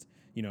just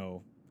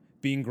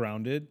being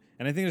grounded,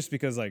 and I think it's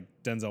because like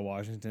Denzel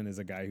Washington is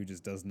a guy who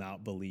just does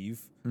not believe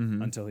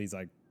until he's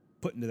like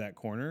put into that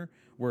corner,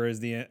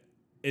 whereas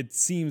it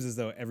seems as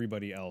though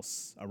everybody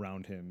else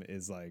around him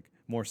is like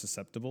more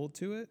susceptible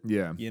to it.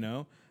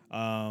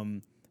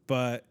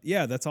 But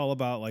yeah, that's all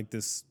about like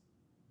this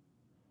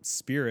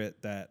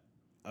spirit that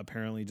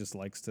apparently just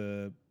likes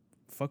to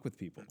fuck with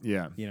people.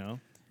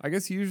 I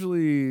guess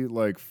usually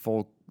like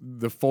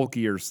the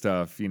folkier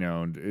stuff,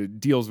 it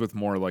deals with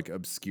more like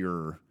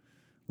obscure.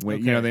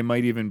 They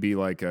might even be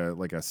like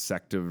a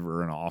sect of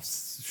or an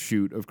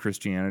offshoot of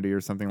Christianity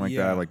or something like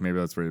that. Like maybe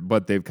that's where,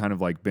 but they've kind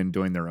of like been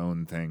doing their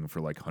own thing for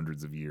like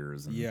hundreds of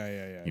years. And,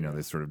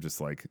 they sort of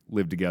just like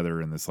live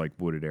together in this like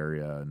wooded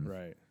area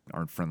and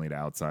aren't friendly to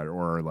outsider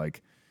or are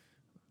like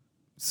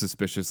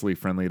suspiciously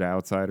friendly to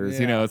outsiders.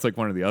 It's like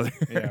one or the other.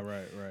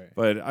 Right.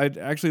 But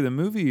the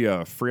movie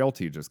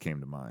Frailty just came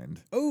to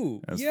mind.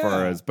 Oh,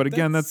 But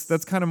again,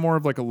 that's kind of more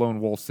of like a lone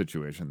wolf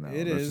situation, though.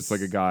 It's just like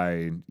a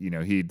guy,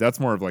 that's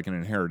more of like an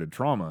inherited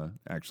trauma,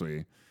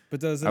 actually. But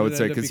does I would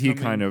say because he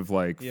kind of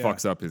like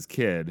fucks up his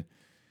kid.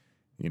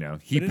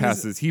 He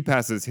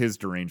passes his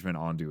derangement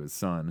onto his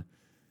son.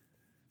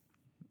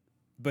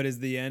 But is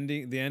the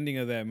ending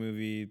of that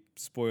movie,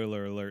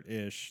 spoiler alert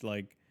ish,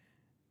 like?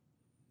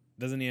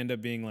 Doesn't he end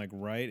up being like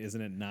right?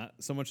 Isn't it not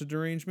so much a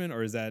derangement,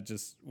 or is that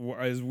just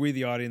as we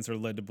the audience are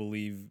led to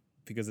believe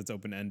because it's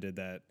open ended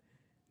that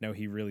no,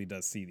 he really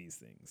does see these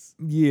things?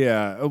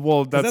 Yeah,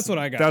 well, that's what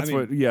I got. That's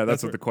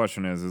what the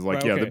question is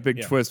like the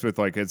big twist with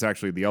like it's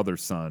actually the other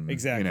son,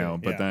 exactly.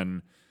 But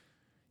then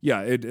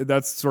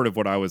that's sort of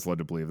what I was led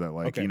to believe that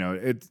like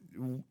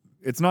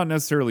it's not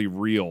necessarily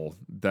real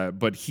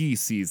but he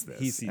sees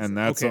this, and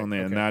that's only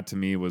and that to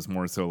me was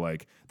more so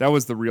like that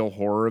was the real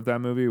horror of that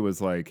movie was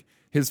like.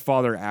 His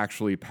father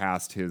actually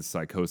passed his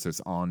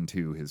psychosis on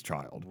to his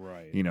child,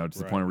 right? To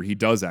the point where he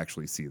does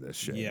actually see this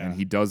shit, and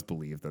he does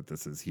believe that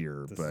this is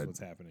here, this but is what's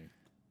happening.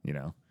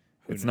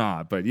 It's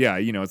not. But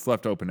it's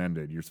left open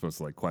ended. You're supposed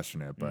to like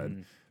question it, but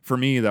for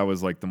me, that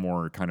was like the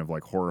more kind of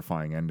like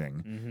horrifying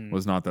ending.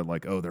 Was not that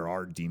like there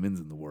are demons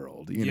in the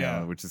world,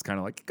 know, which is kind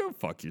of like go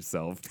fuck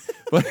yourself.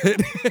 But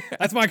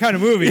that's my kind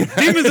of movie.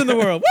 Demons in the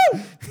world.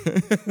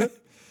 Woo!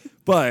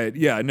 But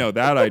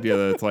that idea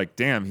that it's like,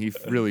 damn, he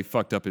really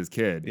fucked up his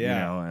kid,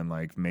 and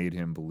like made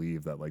him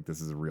believe that like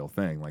this is a real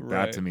thing. Like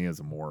that to me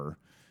is a more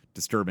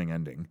disturbing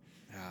ending.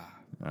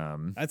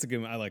 That's a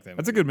good. I like that movie.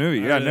 That's a good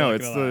movie.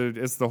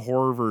 It's the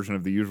horror version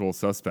of The Usual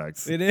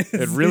Suspects. It is.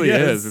 It really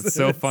is. It's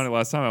so funny.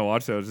 Last time I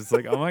watched it, I was just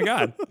like, oh my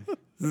god,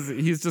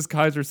 he's just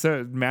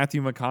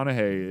Matthew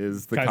McConaughey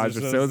is the Kaiser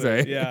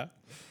Soze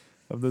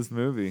of this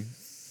movie.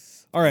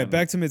 All right,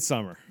 back to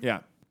MidSommer.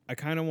 Yeah, I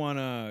kind of want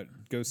to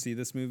go see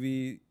this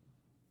movie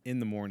in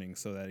the morning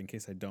so that in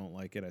case I don't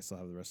like it, I still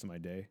have the rest of my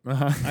day.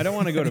 Uh-huh. I don't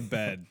want to go to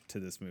bed to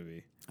this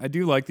movie. I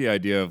do like the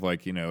idea of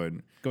like,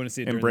 Going to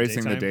see it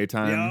embracing during the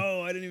daytime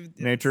Yo, I didn't even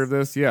nature of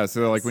this. Yeah.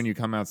 So like when you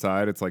come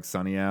outside, it's like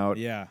sunny out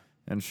Yeah.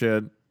 and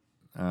shit.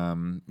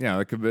 Yeah,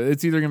 it could be,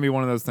 it's either gonna be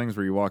one of those things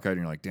where you walk out and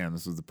you're like, damn,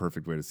 this was the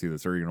perfect way to see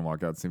this, or you're gonna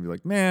walk out and be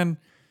like, man,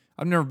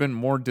 I've never been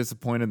more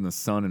disappointed in the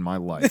sun in my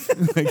life.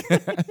 Like,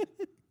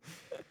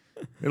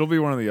 it'll be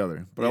one or the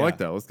other. But I like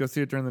that. Let's go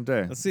see it during the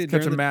day. Let's see it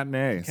catch a during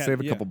matinee. Save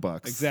a couple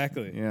bucks.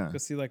 Exactly. Yeah. Go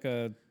see like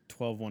a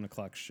 1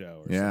 o'clock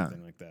show or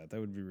something like that. That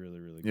would be really,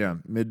 really good. Yeah,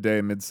 midday,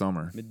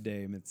 midsummer.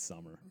 Midday,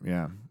 midsummer.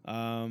 Yeah.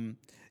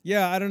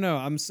 Yeah, I don't know.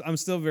 I'm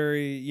still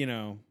very,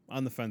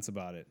 on the fence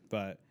about it.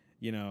 But,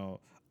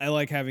 I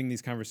like having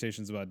these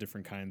conversations about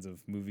different kinds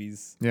of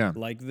movies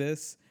like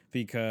this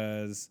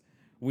because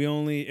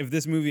if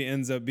this movie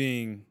ends up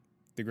being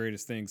the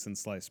greatest thing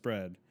since sliced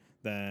bread,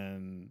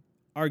 then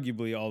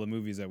arguably all the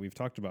movies that we've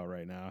talked about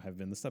right now have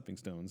been the stepping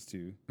stones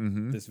to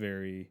this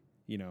very,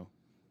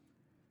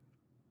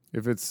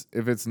 If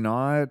it's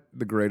not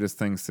the greatest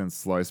thing since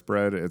sliced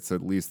bread, it's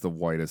at least the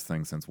whitest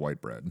thing since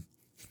white bread.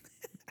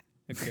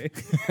 Okay.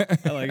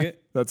 I like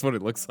it. That's what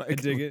it looks like. I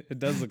dig it. It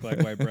does look like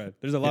white bread.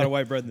 There's a lot of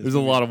white bread in this movie.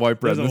 There's a lot of white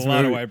bread in this movie.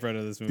 There's a lot of white bread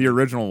in this movie. The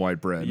original white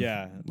bread.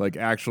 Yeah. Like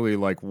actually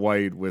like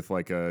white with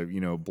like a,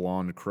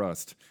 blonde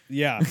crust.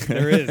 Yeah,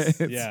 there is.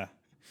 Yeah.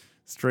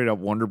 Straight up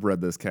Wonder Bread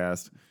this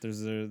cast.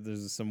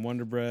 There's some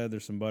Wonder Bread,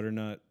 there's some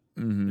butternut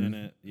in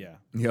it. Yeah.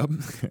 Yep.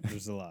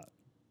 There's a lot.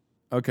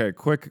 Okay,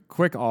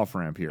 quick off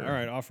ramp here. All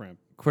right, off ramp.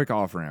 Quick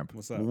off ramp.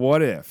 What's up?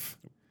 What if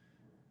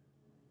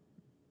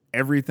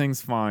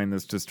everything's fine,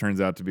 this just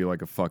turns out to be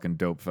like a fucking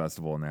dope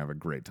festival and they have a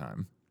great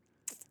time?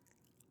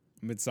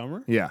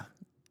 MidSommer? Yeah.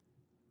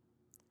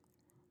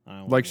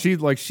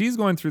 She's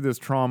going through this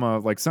trauma.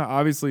 Like, so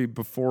obviously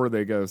before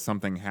they go,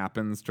 something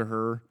happens to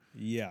her.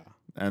 Yeah.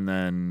 And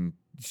then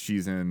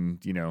she's in,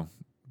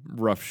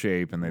 rough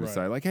shape, and they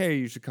decide like, hey,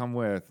 you should come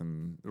with,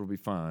 and it'll be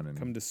fun. And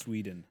come to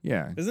Sweden.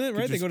 Yeah. Isn't it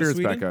right? They go spirits to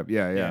Sweden? back up.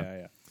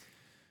 Yeah.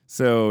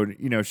 So,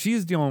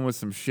 she's dealing with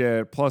some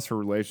shit, plus her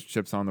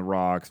relationship's on the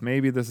rocks.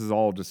 Maybe this is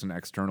all just an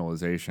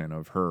externalization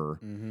of her,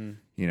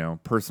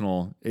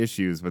 personal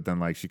issues. But then,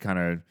 like, she kind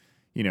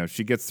of,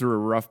 she gets through a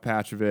rough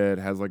patch of it,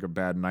 has, like, a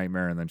bad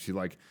nightmare, and then she,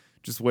 like,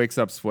 just wakes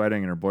up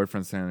sweating, and her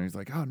boyfriend's standing there. He's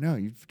like, oh, no,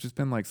 you've just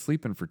been, like,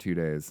 sleeping for 2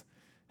 days,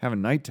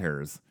 having night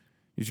terrors.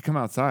 You should come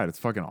outside. It's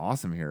fucking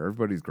awesome here.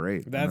 Everybody's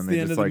great. That's the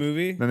end of the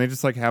movie? Then they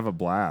just like have a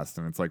blast,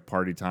 and it's like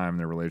party time.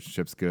 Their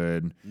relationship's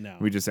good. No.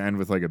 We just end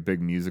with like a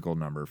big musical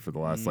number for the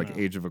last like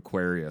Age of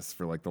Aquarius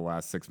for like the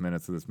last 6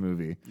 minutes of this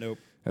movie. Nope.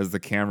 As the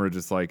camera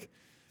just like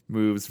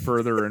moves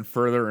further and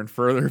further and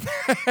further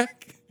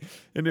back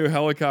into a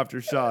helicopter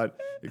shot,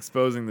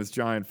 exposing this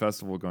giant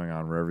festival going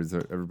on where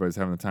everybody's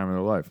having the time of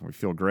their life. And we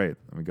feel great,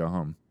 and we go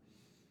home.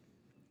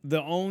 The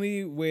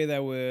only way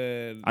that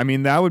would... I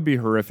mean, that would be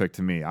horrific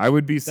to me. I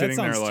would be sitting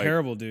there like... That sounds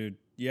terrible, dude.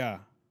 Yeah.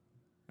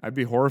 I'd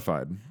be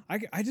horrified.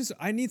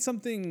 I need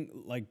something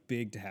like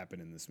big to happen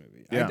in this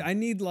movie. Yeah. I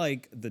need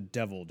like the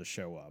devil to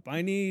show up.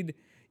 I need,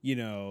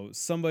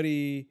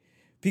 somebody...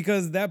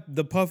 Because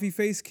the puffy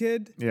face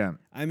kid... Yeah.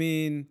 I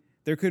mean...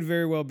 There could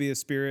very well be a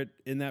spirit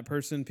in that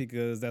person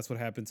because that's what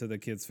happened to the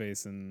kid's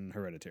face in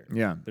Hereditary.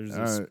 Yeah. There's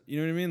you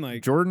know what I mean?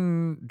 Like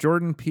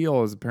Jordan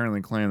Peele has apparently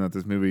claimed that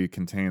this movie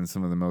contains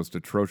some of the most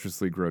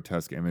atrociously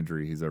grotesque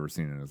imagery he's ever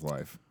seen in his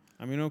life.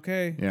 I mean,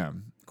 okay. Yeah.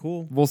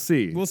 Cool. We'll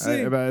see. We'll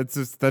see. But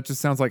that just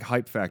sounds like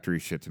Hype Factory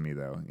shit to me,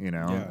 though.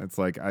 Yeah. It's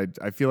like I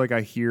feel like I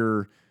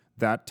hear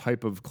that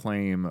type of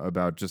claim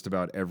about just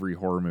about every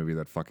horror movie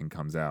that fucking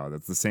comes out.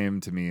 That's the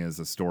same to me as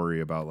a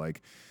story about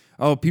like,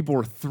 oh, people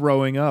were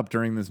throwing up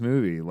during this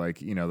movie. Like,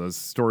 those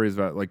stories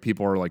about like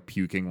people are like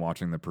puking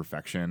watching The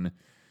Perfection.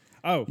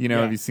 Oh,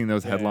 have you seen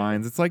those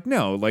headlines? Yeah. It's like,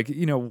 no, like,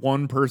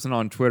 one person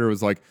on Twitter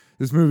was like,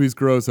 this movie's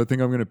gross, I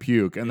think I'm going to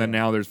puke. And then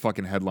now there's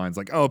fucking headlines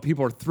like, oh,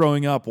 people are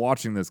throwing up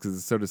watching this because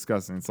it's so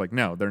disgusting. It's like,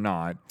 no, they're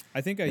not.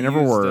 I think I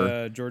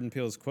used Jordan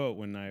Peele's quote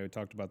when I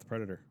talked about The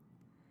Predator.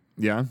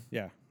 Yeah?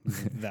 Yeah.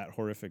 That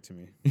horrific to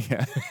me.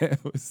 Yeah. It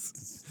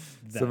was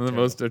some of the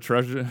most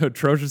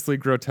atrociously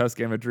grotesque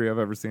imagery I've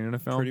ever seen in a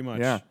film. Pretty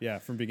much. Yeah.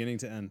 From beginning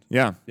to end.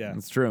 Yeah.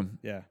 That's true.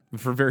 Yeah.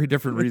 For very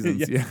different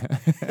reasons. Yeah.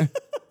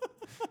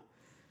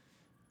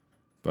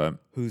 But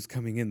who's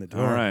coming in the door?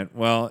 All right.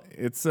 Well,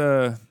 it's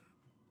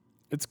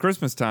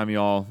Christmas time,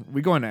 y'all.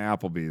 We going to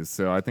Applebee's,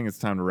 so I think it's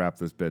time to wrap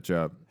this bitch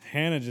up.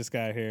 Hannah just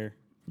got here.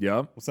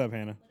 Yep. What's up,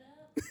 Hannah?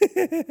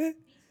 What up?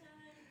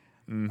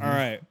 All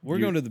right. We're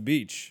going to the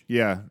beach.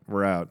 Yeah,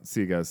 we're out. See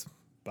you guys.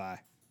 Bye.